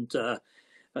and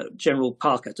General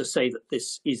Parker, to say that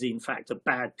this is in fact a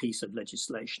bad piece of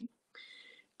legislation.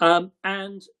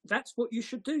 And that's what you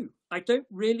should do. I don't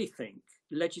really think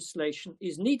legislation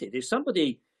is needed. If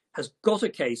somebody has got a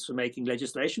case for making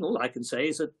legislation, all I can say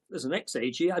is that as an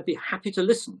ex-AG, I'd be happy to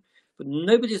listen. But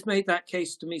nobody's made that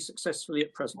case to me successfully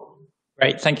at present.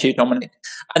 Great, thank you, Dominic.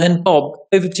 And then Bob,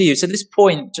 over to you. So this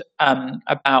point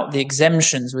about the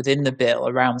exemptions within the bill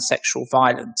around sexual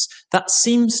violence, that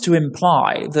seems to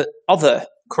imply that other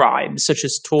crimes, such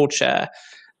as torture,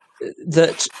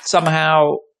 that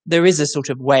somehow there is a sort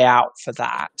of way out for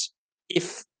that.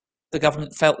 If the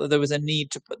government felt that there was a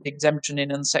need to put the exemption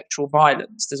in on sexual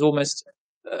violence, there's almost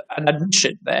an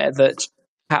admission there that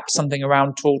perhaps something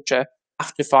around torture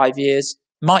after 5 years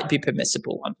might be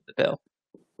permissible under the bill.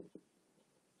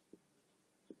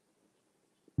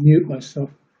 Mute myself.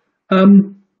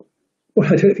 Well,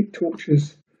 I don't think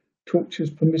torture's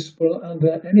permissible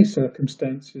under any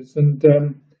circumstances, and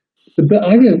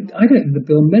I don't think the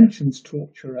bill mentions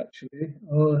torture actually.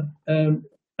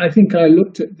 I think I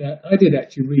looked at that. I did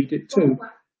actually read it too,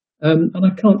 and I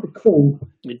can't recall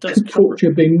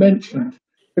torture being mentioned,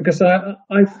 because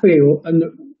I feel, and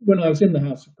when I was in the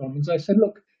House of Commons, I said,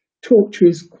 look, torture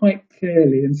is quite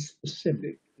clearly and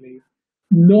specifically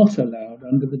not allowed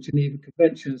under the Geneva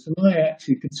Conventions, and I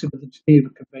actually consider the Geneva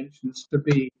Conventions to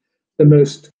be the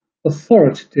most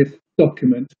authoritative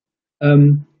document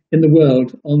in the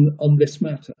world on this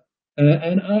matter,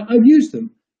 and I've used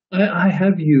them. I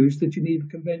have used the Geneva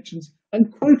Conventions and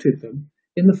quoted them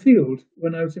in the field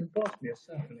when I was in Bosnia,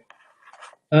 certainly.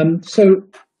 So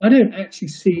I don't actually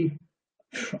see,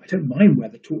 I don't mind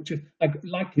whether torture, I'd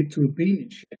like it to have been in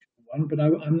Schedule 1, but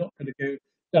I'm not going to go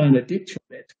down a ditch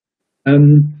on it,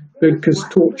 because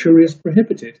torture is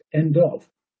prohibited, end of.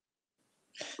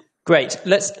 Great.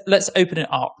 Let's open it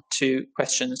up to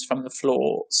questions from the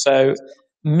floor. So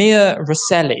Mia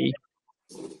Rosselli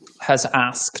has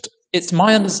asked, it's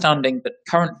my understanding that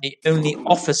currently only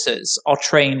officers are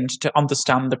trained to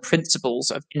understand the principles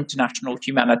of international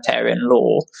humanitarian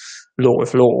law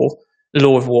of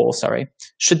war.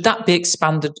 Should that be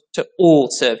expanded to all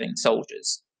serving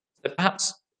soldiers? So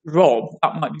perhaps, Rob,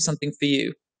 that might be something for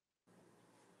you.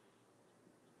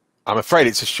 I'm afraid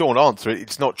it's a short answer.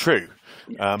 It's not true.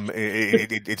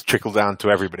 It's trickled down to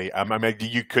everybody. I mean,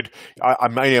 you could.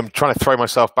 I'm trying to throw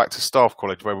myself back to staff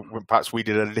college, where perhaps we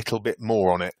did a little bit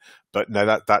more on it, but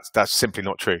no, that's simply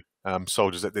not true.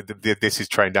 Soldiers, this is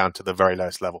trained down to the very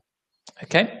lowest level.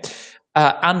 Okay.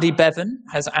 Andy Bevan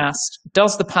has asked,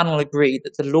 does the panel agree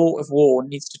that the law of war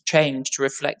needs to change to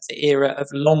reflect the era of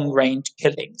long-range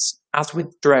killings, as with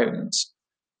drones?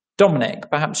 Dominic,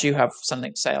 perhaps you have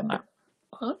something to say on that.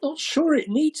 I'm not sure it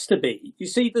needs to be. You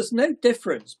see, there's no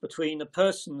difference between a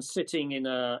person sitting in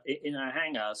a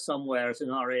hangar somewhere at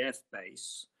an RAF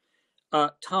base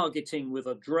targeting with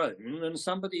a drone and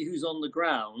somebody who's on the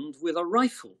ground with a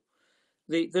rifle.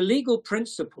 The legal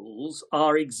principles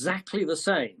are exactly the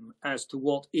same as to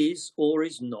what is or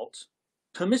is not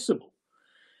permissible.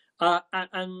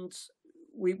 And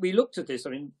we looked at this. I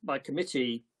mean, my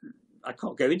committee, I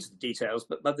can't go into the details,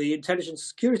 but the Intelligence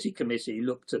Security Committee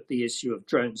looked at the issue of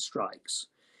drone strikes.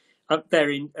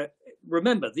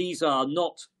 Remember, these are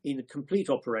not in a complete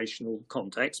operational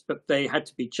context, but they had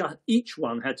to be each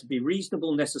one had to be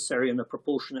reasonable, necessary, and a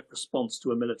proportionate response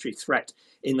to a military threat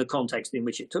in the context in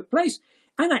which it took place.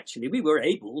 And actually, we were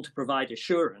able to provide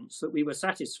assurance that we were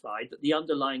satisfied that the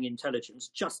underlying intelligence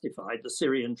justified the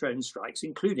Syrian drone strikes,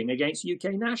 including against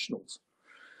UK nationals.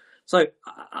 So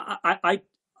I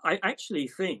actually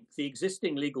think the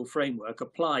existing legal framework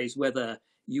applies whether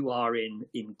you are in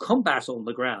combat on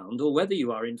the ground or whether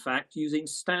you are in fact using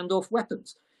standoff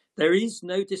weapons. There is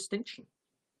no distinction.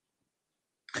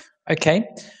 Okay.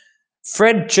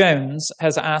 Fred Jones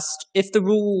has asked, if the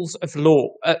rules of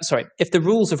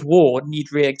war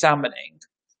need re-examining,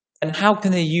 then how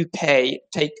can the UK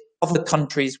take other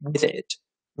countries with it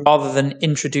rather than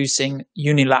introducing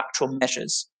unilateral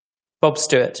measures? Bob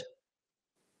Stewart.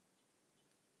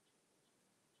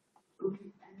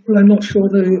 Well, I'm not sure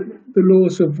the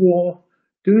laws of war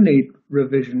do need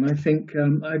revision. I think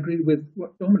I agree with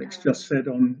what Dominic's just said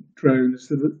on drones.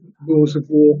 The laws of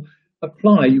war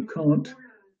apply. You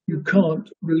can't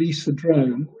release a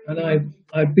drone. And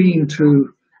I've been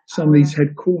to some of these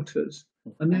headquarters,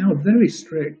 and they are very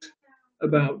strict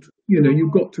about,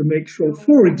 you've got to make sure.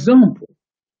 For example,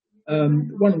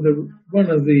 one of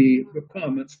the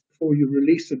requirements before you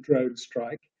release a drone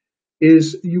strike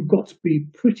is you've got to be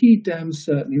pretty damn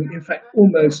certain, in fact,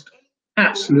 almost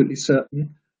absolutely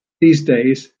certain these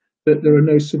days, that there are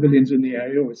no civilians in the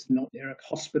area, or it's not near a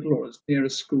hospital, or it's near a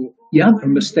school. Yeah, there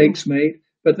are mistakes made,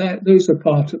 but those are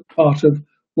part of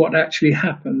what actually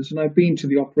happens. And I've been to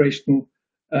the operational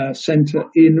centre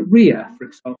in Riyadh, for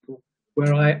example,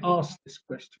 where I asked this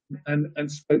question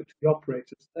and spoke to the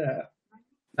operators there.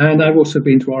 And I've also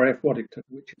been to RAF Waddington,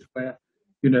 which is where,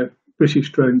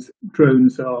 British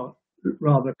drones are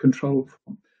rather controlled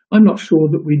from. I'm not sure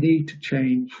that we need to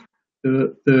change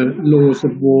the laws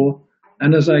of war.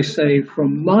 And as I say,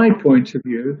 from my point of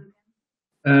view,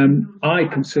 I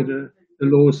consider the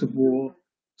laws of war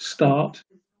start,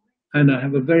 and I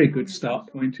have a very good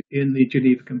start point in the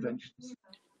Geneva Conventions.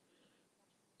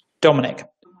 Dominic.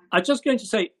 I'm just going to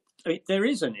say, there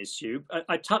is an issue.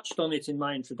 I touched on it in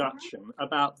my introduction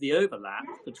about the overlap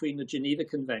between the Geneva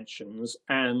Conventions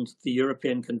and the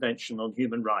European Convention on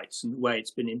Human Rights and the way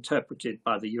it's been interpreted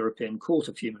by the European Court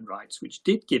of Human Rights, which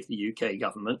did give the UK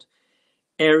government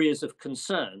areas of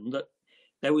concern that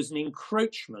there was an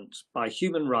encroachment by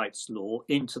human rights law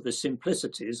into the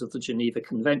simplicities of the Geneva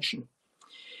Convention.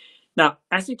 Now,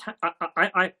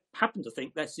 I happen to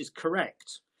think this is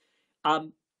correct.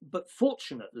 But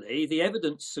fortunately, the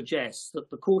evidence suggests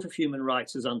that the Court of Human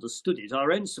Rights has understood it.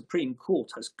 Our own Supreme Court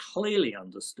has clearly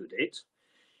understood it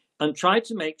and tried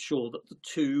to make sure that the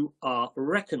two are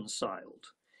reconciled.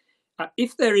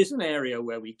 If there is an area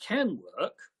where we can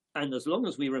work, and as long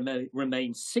as we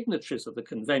remain signatories of the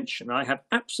convention, I have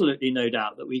absolutely no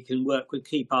doubt that we can work with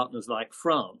key partners like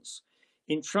France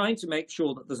in trying to make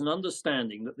sure that there's an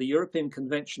understanding that the European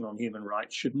Convention on Human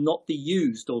Rights should not be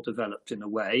used or developed in a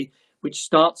way which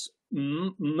starts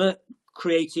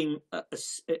creating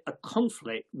a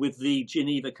conflict with the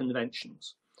Geneva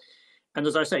Conventions. And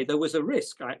as I say, there was a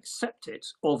risk, I accept it,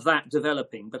 of that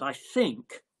developing, but I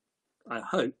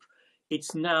hope,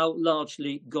 it's now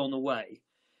largely gone away.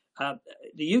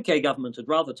 The UK government had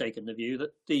rather taken the view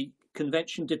that the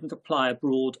convention didn't apply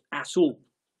abroad at all,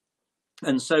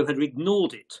 and so had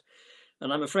ignored it.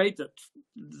 And I'm afraid that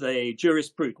the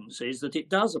jurisprudence is that it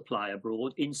does apply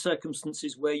abroad in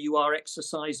circumstances where you are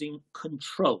exercising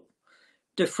control.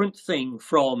 Different thing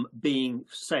from being,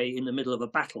 say, in the middle of a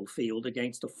battlefield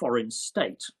against a foreign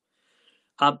state.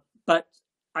 But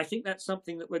I think that's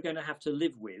something that we're going to have to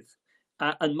live with.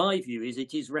 And my view is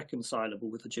it is reconcilable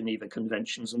with the Geneva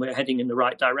Conventions, and we're heading in the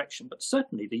right direction. But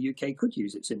certainly the UK could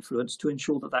use its influence to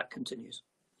ensure that that continues.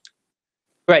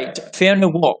 Great. Fiona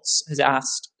Watts has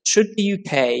asked, should the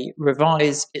UK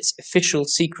revise its official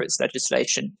secrets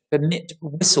legislation to permit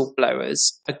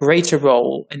whistleblowers a greater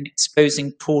role in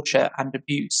exposing torture and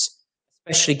abuse,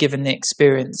 especially given the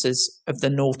experiences of the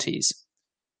noughties?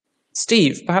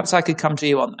 Steve, perhaps I could come to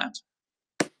you on that.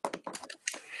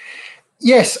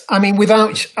 Yes, I mean,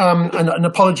 without, and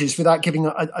apologies, without giving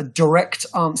a direct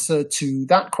answer to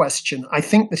that question, I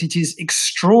think that it is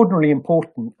extraordinarily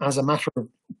important as a matter of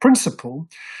principle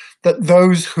that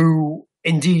those who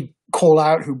indeed call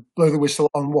out, who blow the whistle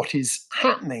on what is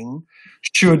happening,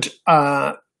 should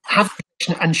have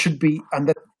protection and should be,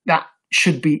 and that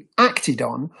should be acted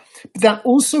on. But that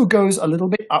also goes a little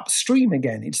bit upstream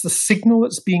again. It's the signal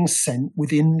that's being sent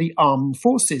within the armed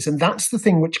forces. And that's the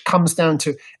thing which comes down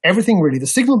to everything, really. The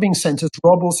signal being sent, as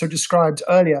Rob also described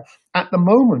earlier, at the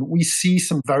moment, we see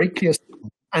some very clear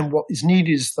signals, and what is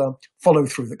needed is the follow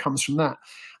through that comes from that.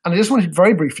 And I just wanted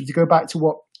very briefly to go back to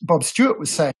what Bob Stewart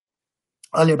was saying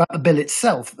earlier about the bill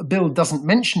itself. The bill doesn't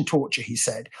mention torture, he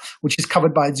said, which is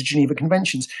covered by the Geneva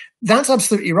Conventions. That's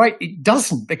absolutely right. It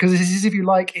doesn't, because it is, if you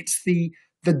like, it's the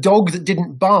dog that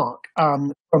didn't bark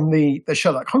from the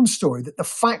Sherlock Holmes story, that the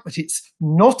fact that it's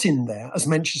not in there as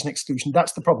mentioned as an exclusion,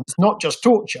 that's the problem. It's not just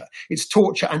torture. It's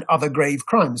torture and other grave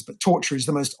crimes, but torture is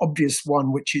the most obvious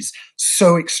one, which is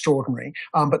so extraordinary.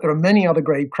 But there are many other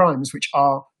grave crimes which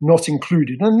are not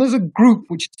included. And there's a group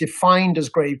which is defined as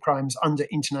grave crimes under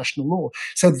international law.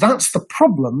 So that's the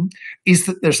problem, is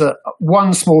that there's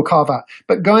one small carve out.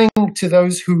 But going to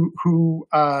those who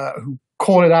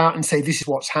call it out and say this is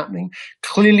what's happening,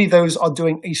 clearly those are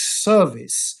doing a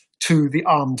service to the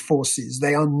armed forces.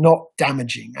 They are not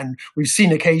damaging. And we've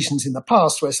seen occasions in the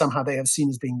past where somehow they have seen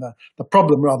as being the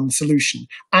problem rather than the solution.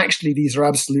 Actually, these are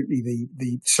absolutely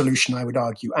the solution, I would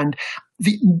argue. And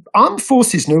the armed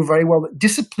forces know very well that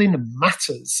discipline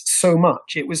matters so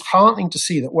much. It was heartening to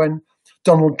see that when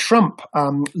Donald Trump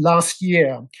last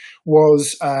year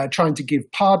was trying to give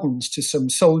pardons to some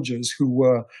soldiers who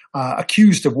were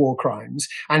accused of war crimes.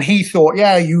 And he thought,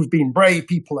 yeah, you've been brave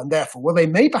people, and therefore, well, they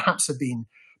may perhaps have been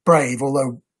brave,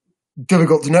 although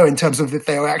difficult to know in terms of if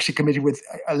they were actually committed with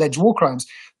alleged war crimes.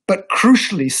 But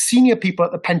crucially, senior people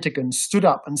at the Pentagon stood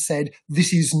up and said,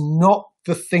 this is not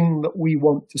the thing that we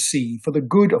want to see. For the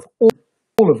good of all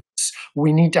of us,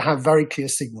 we need to have very clear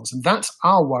signals. And that's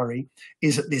our worry,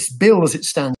 is that this bill as it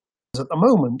stands at the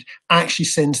moment actually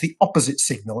sends the opposite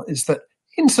signal, is that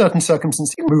in certain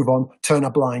circumstances, move on, turn a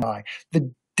blind eye.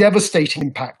 The devastating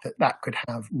impact that could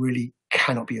have really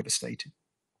cannot be overstated.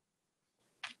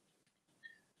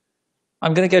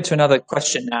 I'm going to go to another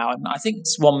question now, and I think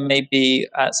this one may be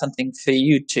something for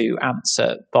you to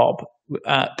answer, Bob.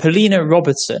 Paulina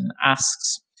Robertson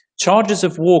asks, charges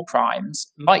of war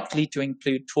crimes, likely to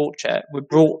include torture, were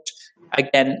brought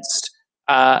against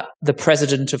the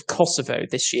president of Kosovo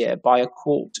this year by a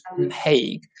court in The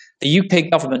Hague. The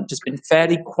UK government has been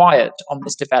fairly quiet on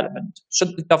this development.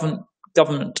 Should the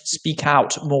government speak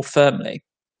out more firmly?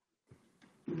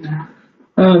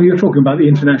 You're talking about the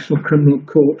International Criminal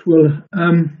Court. Well,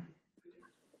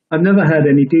 I've never had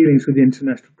any dealings with the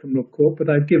International Criminal Court, but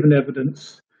I've given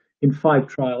evidence in 5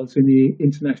 trials in the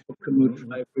International Criminal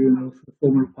Tribunal for the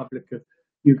former Republic of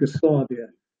Yugoslavia.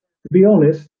 To be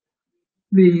honest,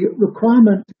 the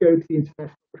requirement to go to the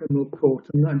International Criminal Court,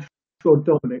 and I'm sure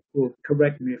Dominic will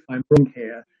correct me if I'm wrong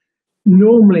here,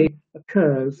 normally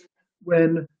occurs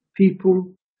when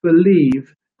people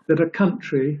believe that a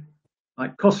country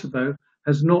like Kosovo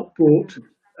has not brought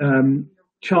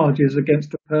charges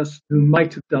against a person who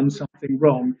might have done something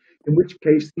wrong, in which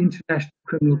case the International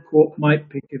Criminal Court might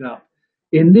pick it up.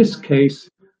 In this case,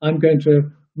 I'm going to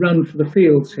run for the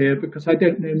fields here because I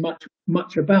don't know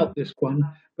much about this one,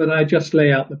 but I just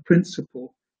lay out the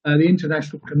principle. The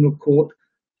International Criminal Court,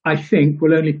 I think,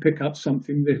 will only pick up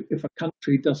something that if a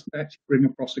country doesn't actually bring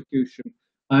a prosecution.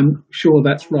 I'm sure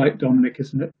that's right, Dominic,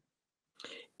 isn't it?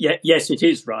 Yeah, yes, it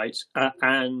is right.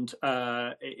 And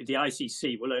the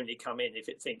ICC will only come in if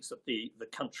it thinks that the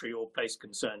country or place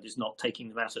concerned is not taking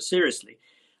the matter seriously,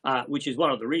 which is one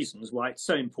of the reasons why it's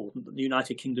so important that the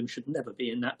United Kingdom should never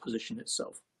be in that position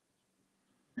itself.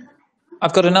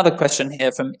 I've got another question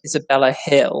here from Isabella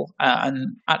Hill,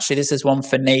 and actually this is one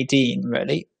for Nadine,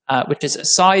 really, which is,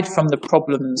 aside from the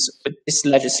problems with this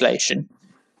legislation,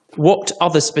 what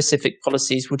other specific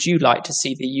policies would you like to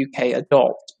see the UK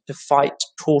adopt to fight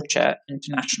torture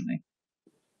internationally?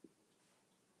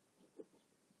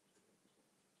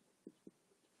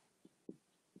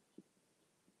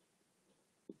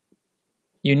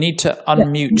 You need to Yeah,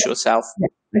 unmute yourself. yeah,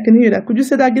 I can hear that. Could you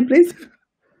say that again, please?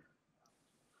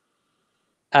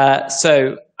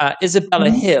 Isabella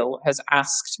Mhm, Hill has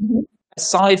asked, mhm.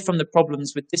 aside from the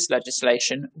problems with this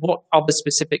legislation, what other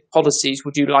specific policies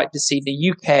would you like to see the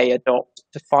UK adopt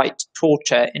to fight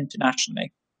torture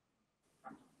internationally?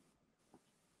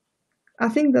 I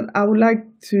think that I would like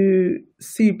to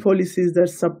see policies that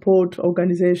support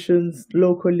organizations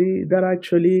locally that are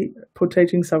actually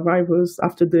protecting survivors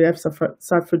after they have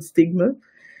suffered stigma,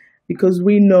 because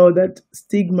we know that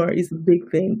stigma is a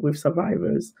big thing with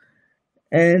survivors.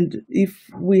 And if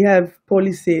we have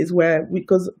policies where,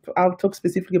 because I'll talk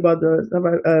specifically about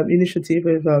the initiative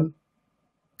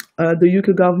of the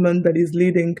UK government that is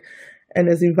leading and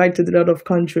has invited a lot of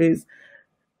countries,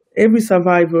 every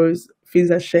survivor feels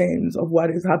ashamed of what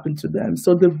has happened to them.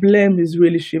 So the blame is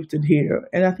really shifted here.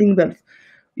 And I think that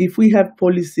if we have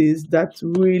policies that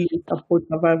really support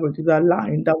survivors to that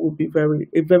line, that would be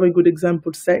a very good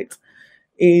example set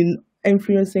in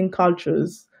influencing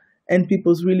cultures and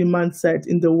people's really mindset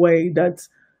in the way that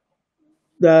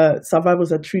the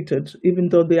survivors are treated, even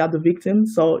though they are the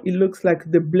victims. So it looks like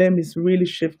the blame is really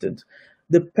shifted.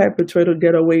 The perpetrator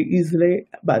get away easily,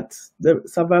 but the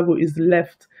survivor is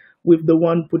left with the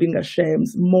one putting a shame.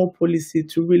 More policy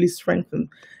to really strengthen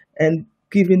and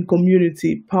giving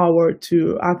community power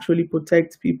to actually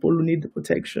protect people who need the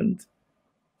protection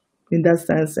in that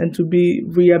sense, and to be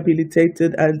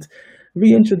rehabilitated and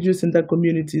reintroduced in their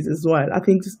communities as well. I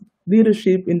think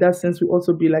leadership in that sense will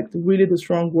also be like really the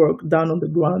strong work done on the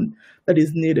ground that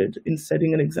is needed in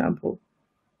setting an example.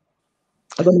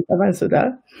 I don't know if I've answered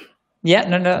that. Yeah,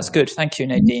 no, that's good. Thank you,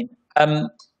 Nadine.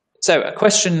 So a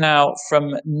question now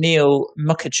from Neil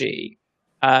Mukherjee,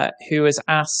 who has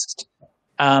asked,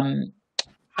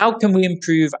 how can we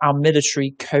improve our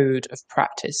military code of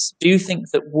practice? Do you think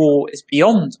that war is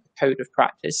beyond the code of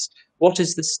practice? What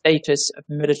is the status of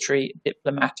military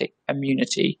diplomatic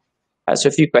immunity? So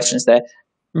a few questions there.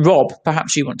 Rob,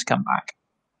 perhaps you want to come back.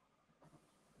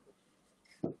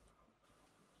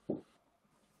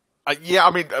 Yeah,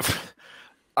 I mean,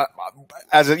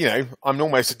 as a, I'm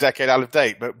almost a decade out of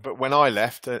date. But when I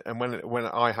left and when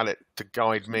I had it to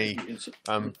guide me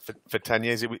for 10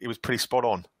 years, it was pretty spot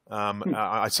on.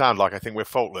 I sound like I think we're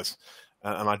faultless,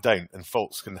 and I don't. And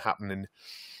faults can happen in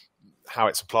how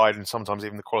it's applied, and sometimes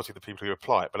even the quality of the people who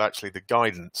apply it. But actually, the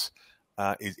guidance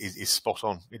is spot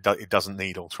on. It doesn't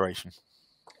need alteration.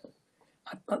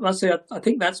 I must say, I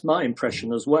think that's my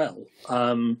impression as well.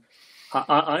 I'm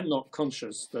not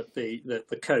conscious that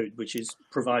the code which is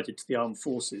provided to the armed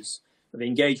forces of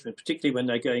engagement, particularly when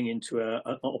they're going into an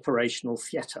operational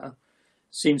theatre,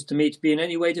 seems to me to be in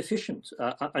any way deficient.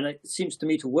 And it seems to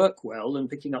me to work well, and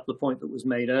picking up the point that was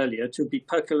made earlier, to be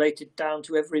percolated down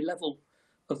to every level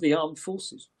of the armed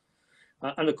forces.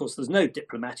 And of course, there's no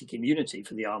diplomatic immunity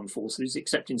for the armed forces,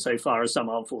 except insofar as some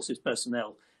armed forces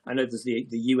personnel. I know there's the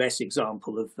US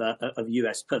example of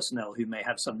US personnel who may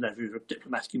have some level of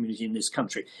diplomatic immunity in this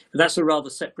country, but that's a rather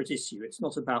separate issue. It's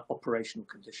not about operational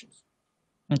conditions.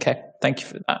 Okay, thank you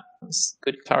for that. That's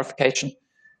good clarification.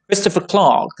 Christopher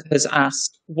Clark has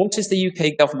asked, what is the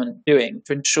UK government doing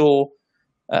to ensure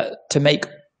to make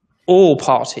all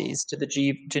parties to the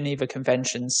Geneva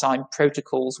Convention sign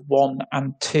Protocols 1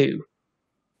 and 2?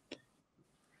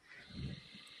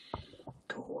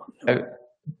 So,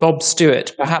 Bob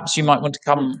Stewart, perhaps you might want to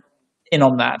come in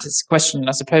on that. It's a question,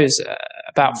 I suppose,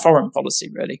 about foreign policy,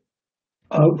 really.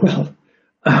 Well,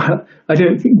 I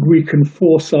don't think we can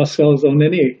force ourselves on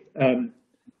any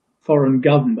foreign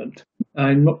government.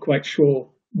 I'm not quite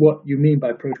sure what you mean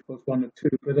by Protocols 1 and 2,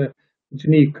 but the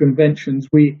Geneva Conventions,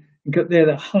 they're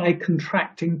the high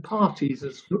contracting parties,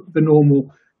 as the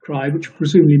normal cry, which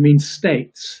presumably means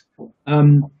states.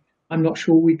 I'm not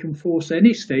sure we can force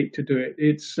any state to do it.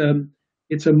 It's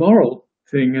a moral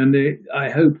thing, and I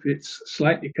hope it's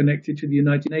slightly connected to the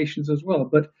United Nations as well.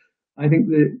 But I think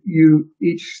that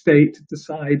each state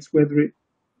decides whether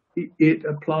it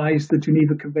applies the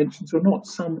Geneva Conventions or not.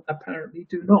 Some apparently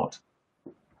do not.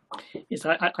 Yes,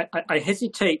 I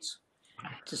hesitate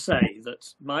to say that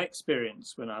my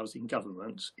experience when I was in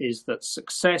government is that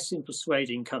success in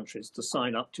persuading countries to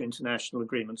sign up to international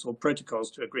agreements or protocols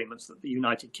to agreements that the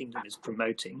United Kingdom is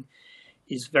promoting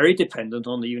is very dependent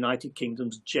on the United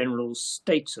Kingdom's general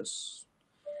status.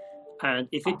 And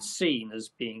if it's seen as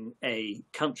being a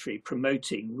country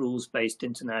promoting rules-based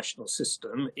international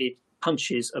system, it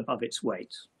punches above its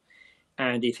weight.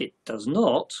 And if it does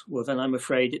not, well, then I'm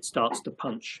afraid it starts to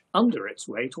punch under its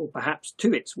weight, or perhaps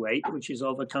to its weight, which is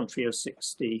of a country of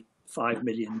 65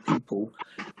 million people,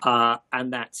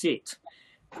 and that's it.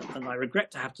 And I regret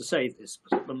to have to say this,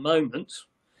 but at the moment,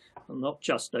 not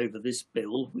just over this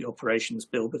bill, the operations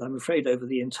bill, but I'm afraid over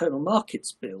the internal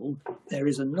markets bill, there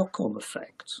is a knock-on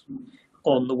effect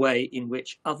on the way in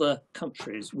which other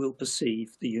countries will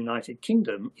perceive the United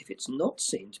Kingdom if it's not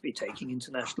seen to be taking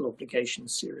international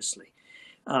obligations seriously.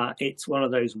 It's one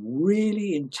of those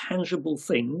really intangible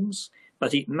things,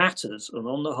 but it matters. And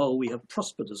on the whole, we have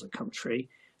prospered as a country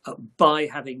by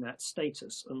having that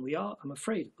status. And we are, I'm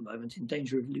afraid, at the moment, in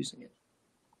danger of losing it.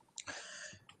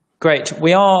 Great.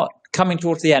 We are coming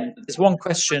towards the end. There's one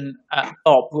question,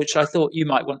 Bob, which I thought you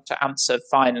might want to answer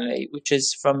finally, which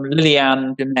is from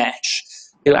Liliane Demesh,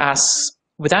 who asks,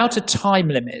 without a time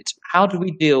limit, how do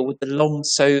we deal with the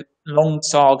long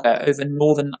saga over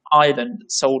Northern Ireland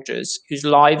soldiers whose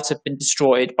lives have been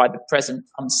destroyed by the present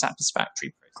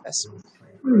unsatisfactory process?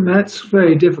 That's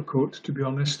very difficult, to be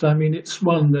honest. I mean, it's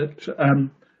one that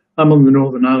I'm on the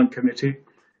Northern Ireland Committee.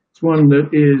 It's one that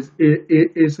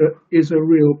is a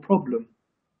real problem.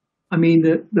 I mean,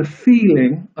 the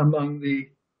feeling among the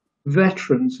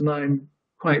veterans, and I'm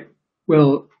quite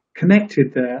well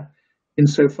connected there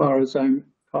insofar as I'm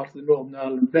part of the Northern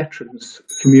Ireland veterans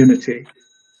community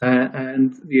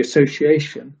and the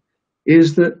association,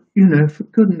 is that, you know, for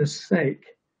goodness sake,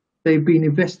 they've been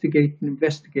investigated.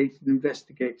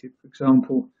 For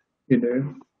example, you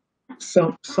know,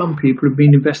 some people have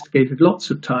been investigated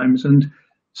lots of times, and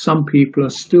some people are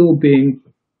still being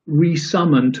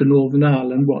re-summoned to Northern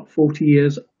Ireland, 40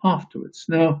 years afterwards.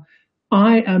 Now,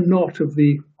 I am not of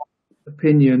the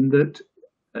opinion that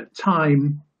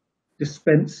time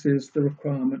dispenses the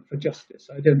requirement for justice.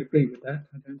 I don't agree with that.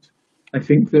 I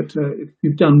think that if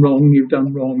you've done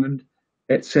wrong, and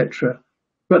etc.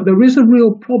 But there is a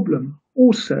real problem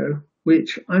also,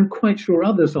 which I'm quite sure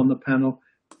others on the panel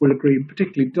will agree,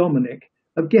 particularly Dominic,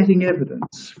 of getting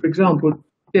evidence. For example,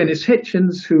 Dennis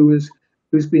Hitchens, who's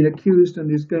been accused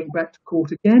and is going back to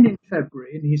court again in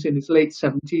February, and he's in his late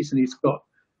 70s and he's got,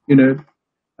 you know,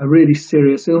 a really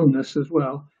serious illness as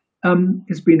well,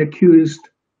 has been accused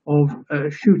of a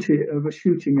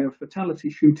fatality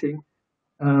shooting.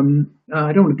 I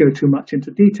don't want to go too much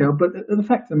into detail, but the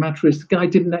fact of the matter is the guy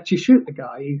didn't actually shoot the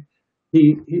guy.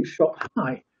 He shot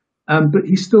high, but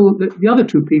he's still, the other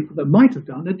two people that might have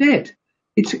done are dead.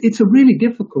 It's a really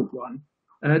difficult one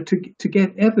to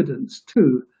get evidence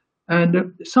to.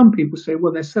 And some people say,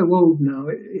 well, they're so old now,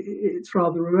 it's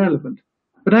rather irrelevant.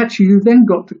 But actually, you then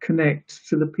got to connect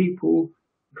to the people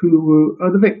who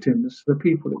are the victims, the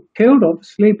people that killed,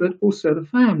 obviously, but also the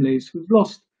families who've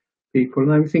lost people.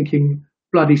 And I'm thinking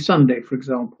Bloody Sunday, for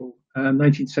example,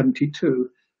 1972,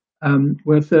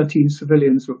 where 13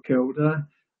 civilians were killed. I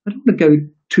don't want to go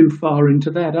too far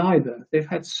into that either. They've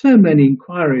had so many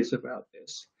inquiries about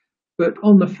this. But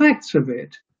on the facts of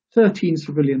it, 13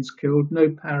 civilians killed, no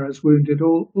paras wounded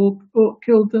or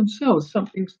killed themselves.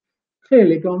 Something's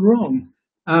clearly gone wrong.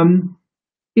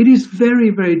 It is very,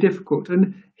 very difficult.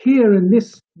 And here in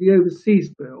the overseas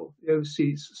bill, the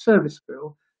overseas service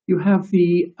bill, you have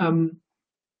the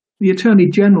Attorney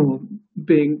General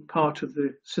being part of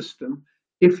the system.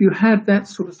 If you had that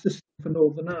sort of system for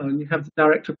Northern Ireland, you have the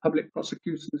Director of Public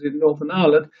Prosecutions in Northern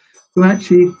Ireland, who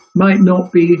actually might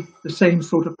not be the same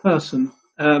sort of person.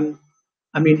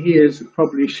 I mean, he is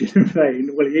probably Sinn Féin.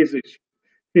 Well,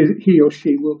 he or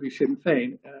she will be Sinn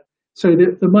Féin. So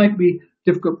there might be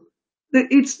difficult.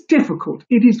 It's difficult.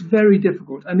 It is very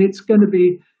difficult, and it's going to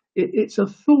be. It's a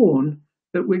thorn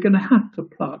that we're going to have to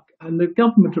pluck, and the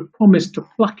government have promised to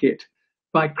pluck it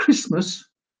by Christmas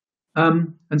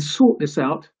and sort this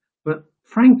out. But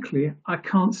frankly, I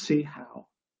can't see how.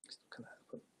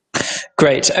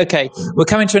 Great. Okay, we're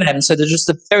coming to an end. So there's just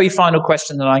a very final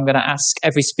question that I'm going to ask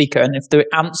every speaker, and if the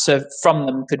answer from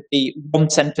them could be one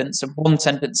sentence and one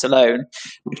sentence alone,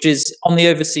 which is on the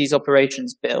Overseas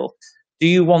Operations Bill. Do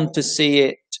you want to see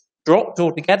it dropped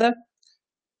altogether,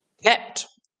 kept,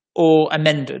 or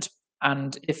amended?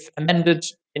 And if amended,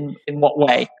 in what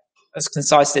way? As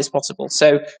concisely as possible.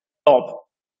 So, Bob.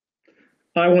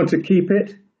 I want to keep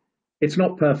it. It's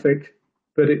not perfect,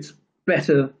 but it's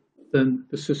better than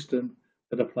the system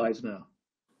that applies now.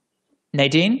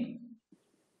 Nadine?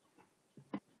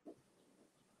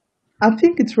 I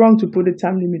think it's wrong to put a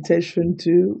time limitation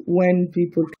to when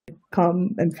people can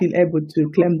come and feel able to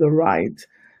claim the right.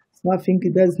 So I think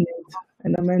it does need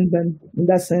an amendment in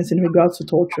that sense in regards to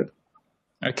torture.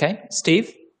 Okay.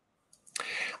 Steve?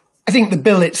 I think the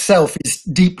bill itself is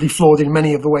deeply flawed in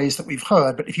many of the ways that we've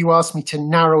heard. But if you ask me to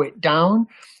narrow it down,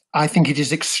 I think it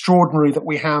is extraordinary that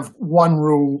we have one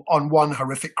rule on one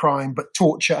horrific crime, but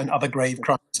torture and other grave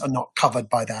crimes are not covered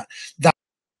by that. That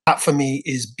for me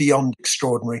is beyond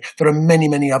extraordinary. There are many,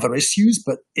 many other issues,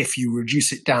 but if you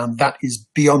reduce it down, that is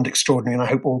beyond extraordinary. And I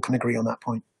hope all can agree on that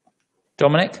point.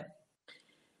 Dominic?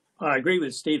 I agree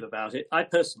with Steve about it. I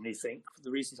personally think, for the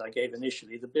reasons I gave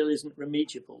initially, the bill isn't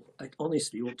remediable. It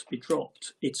honestly ought to be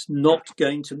dropped. It's not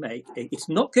going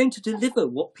to deliver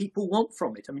what people want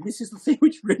from it. I mean, this is the thing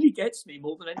which really gets me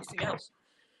more than anything else.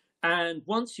 And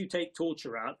once you take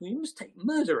torture out, you must take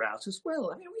murder out as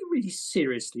well. I mean, are we really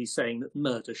seriously saying that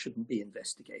murder shouldn't be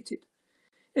investigated?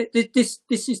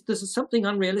 There's something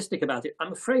unrealistic about it.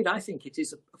 I'm afraid I think it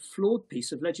is a flawed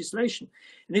piece of legislation.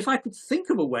 And if I could think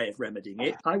of a way of remedying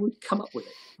it, I would come up with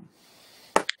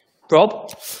it.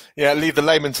 Rob? Yeah, leave the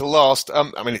layman to last.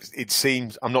 I mean, it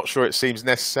seems, I'm not sure it seems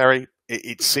necessary.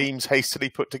 It seems hastily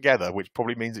put together, which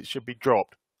probably means it should be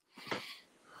dropped.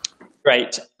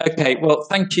 Great. Okay. Well,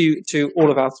 thank you to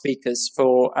all of our speakers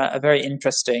for a very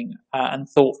interesting and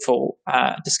thoughtful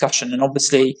discussion, and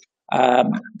obviously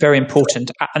very important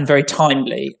and very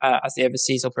timely as the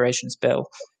Overseas Operations Bill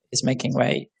is making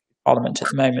way in Parliament at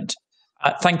the moment.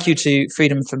 Thank you to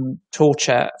Freedom from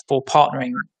Torture for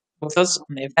partnering with us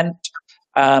on the event.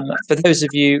 For those of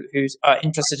you who are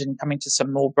interested in coming to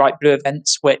some more Bright Blue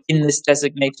events, we're in this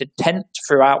designated tent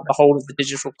throughout the whole of the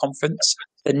digital conference.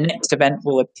 The next event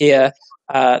will appear,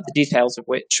 the details of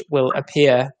which will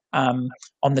appear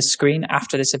on the screen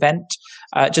after this event.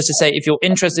 Just to say, if you're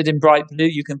interested in Bright Blue,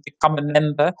 you can become a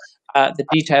member. The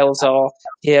details are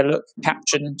here, look,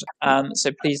 captioned.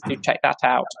 So please do check that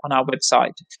out on our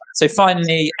website. So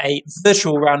finally, a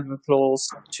virtual round of applause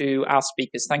to our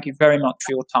speakers. Thank you very much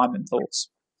for your time and thoughts.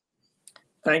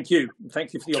 Thank you.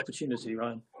 Thank you for the opportunity,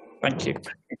 Ryan. Thank you.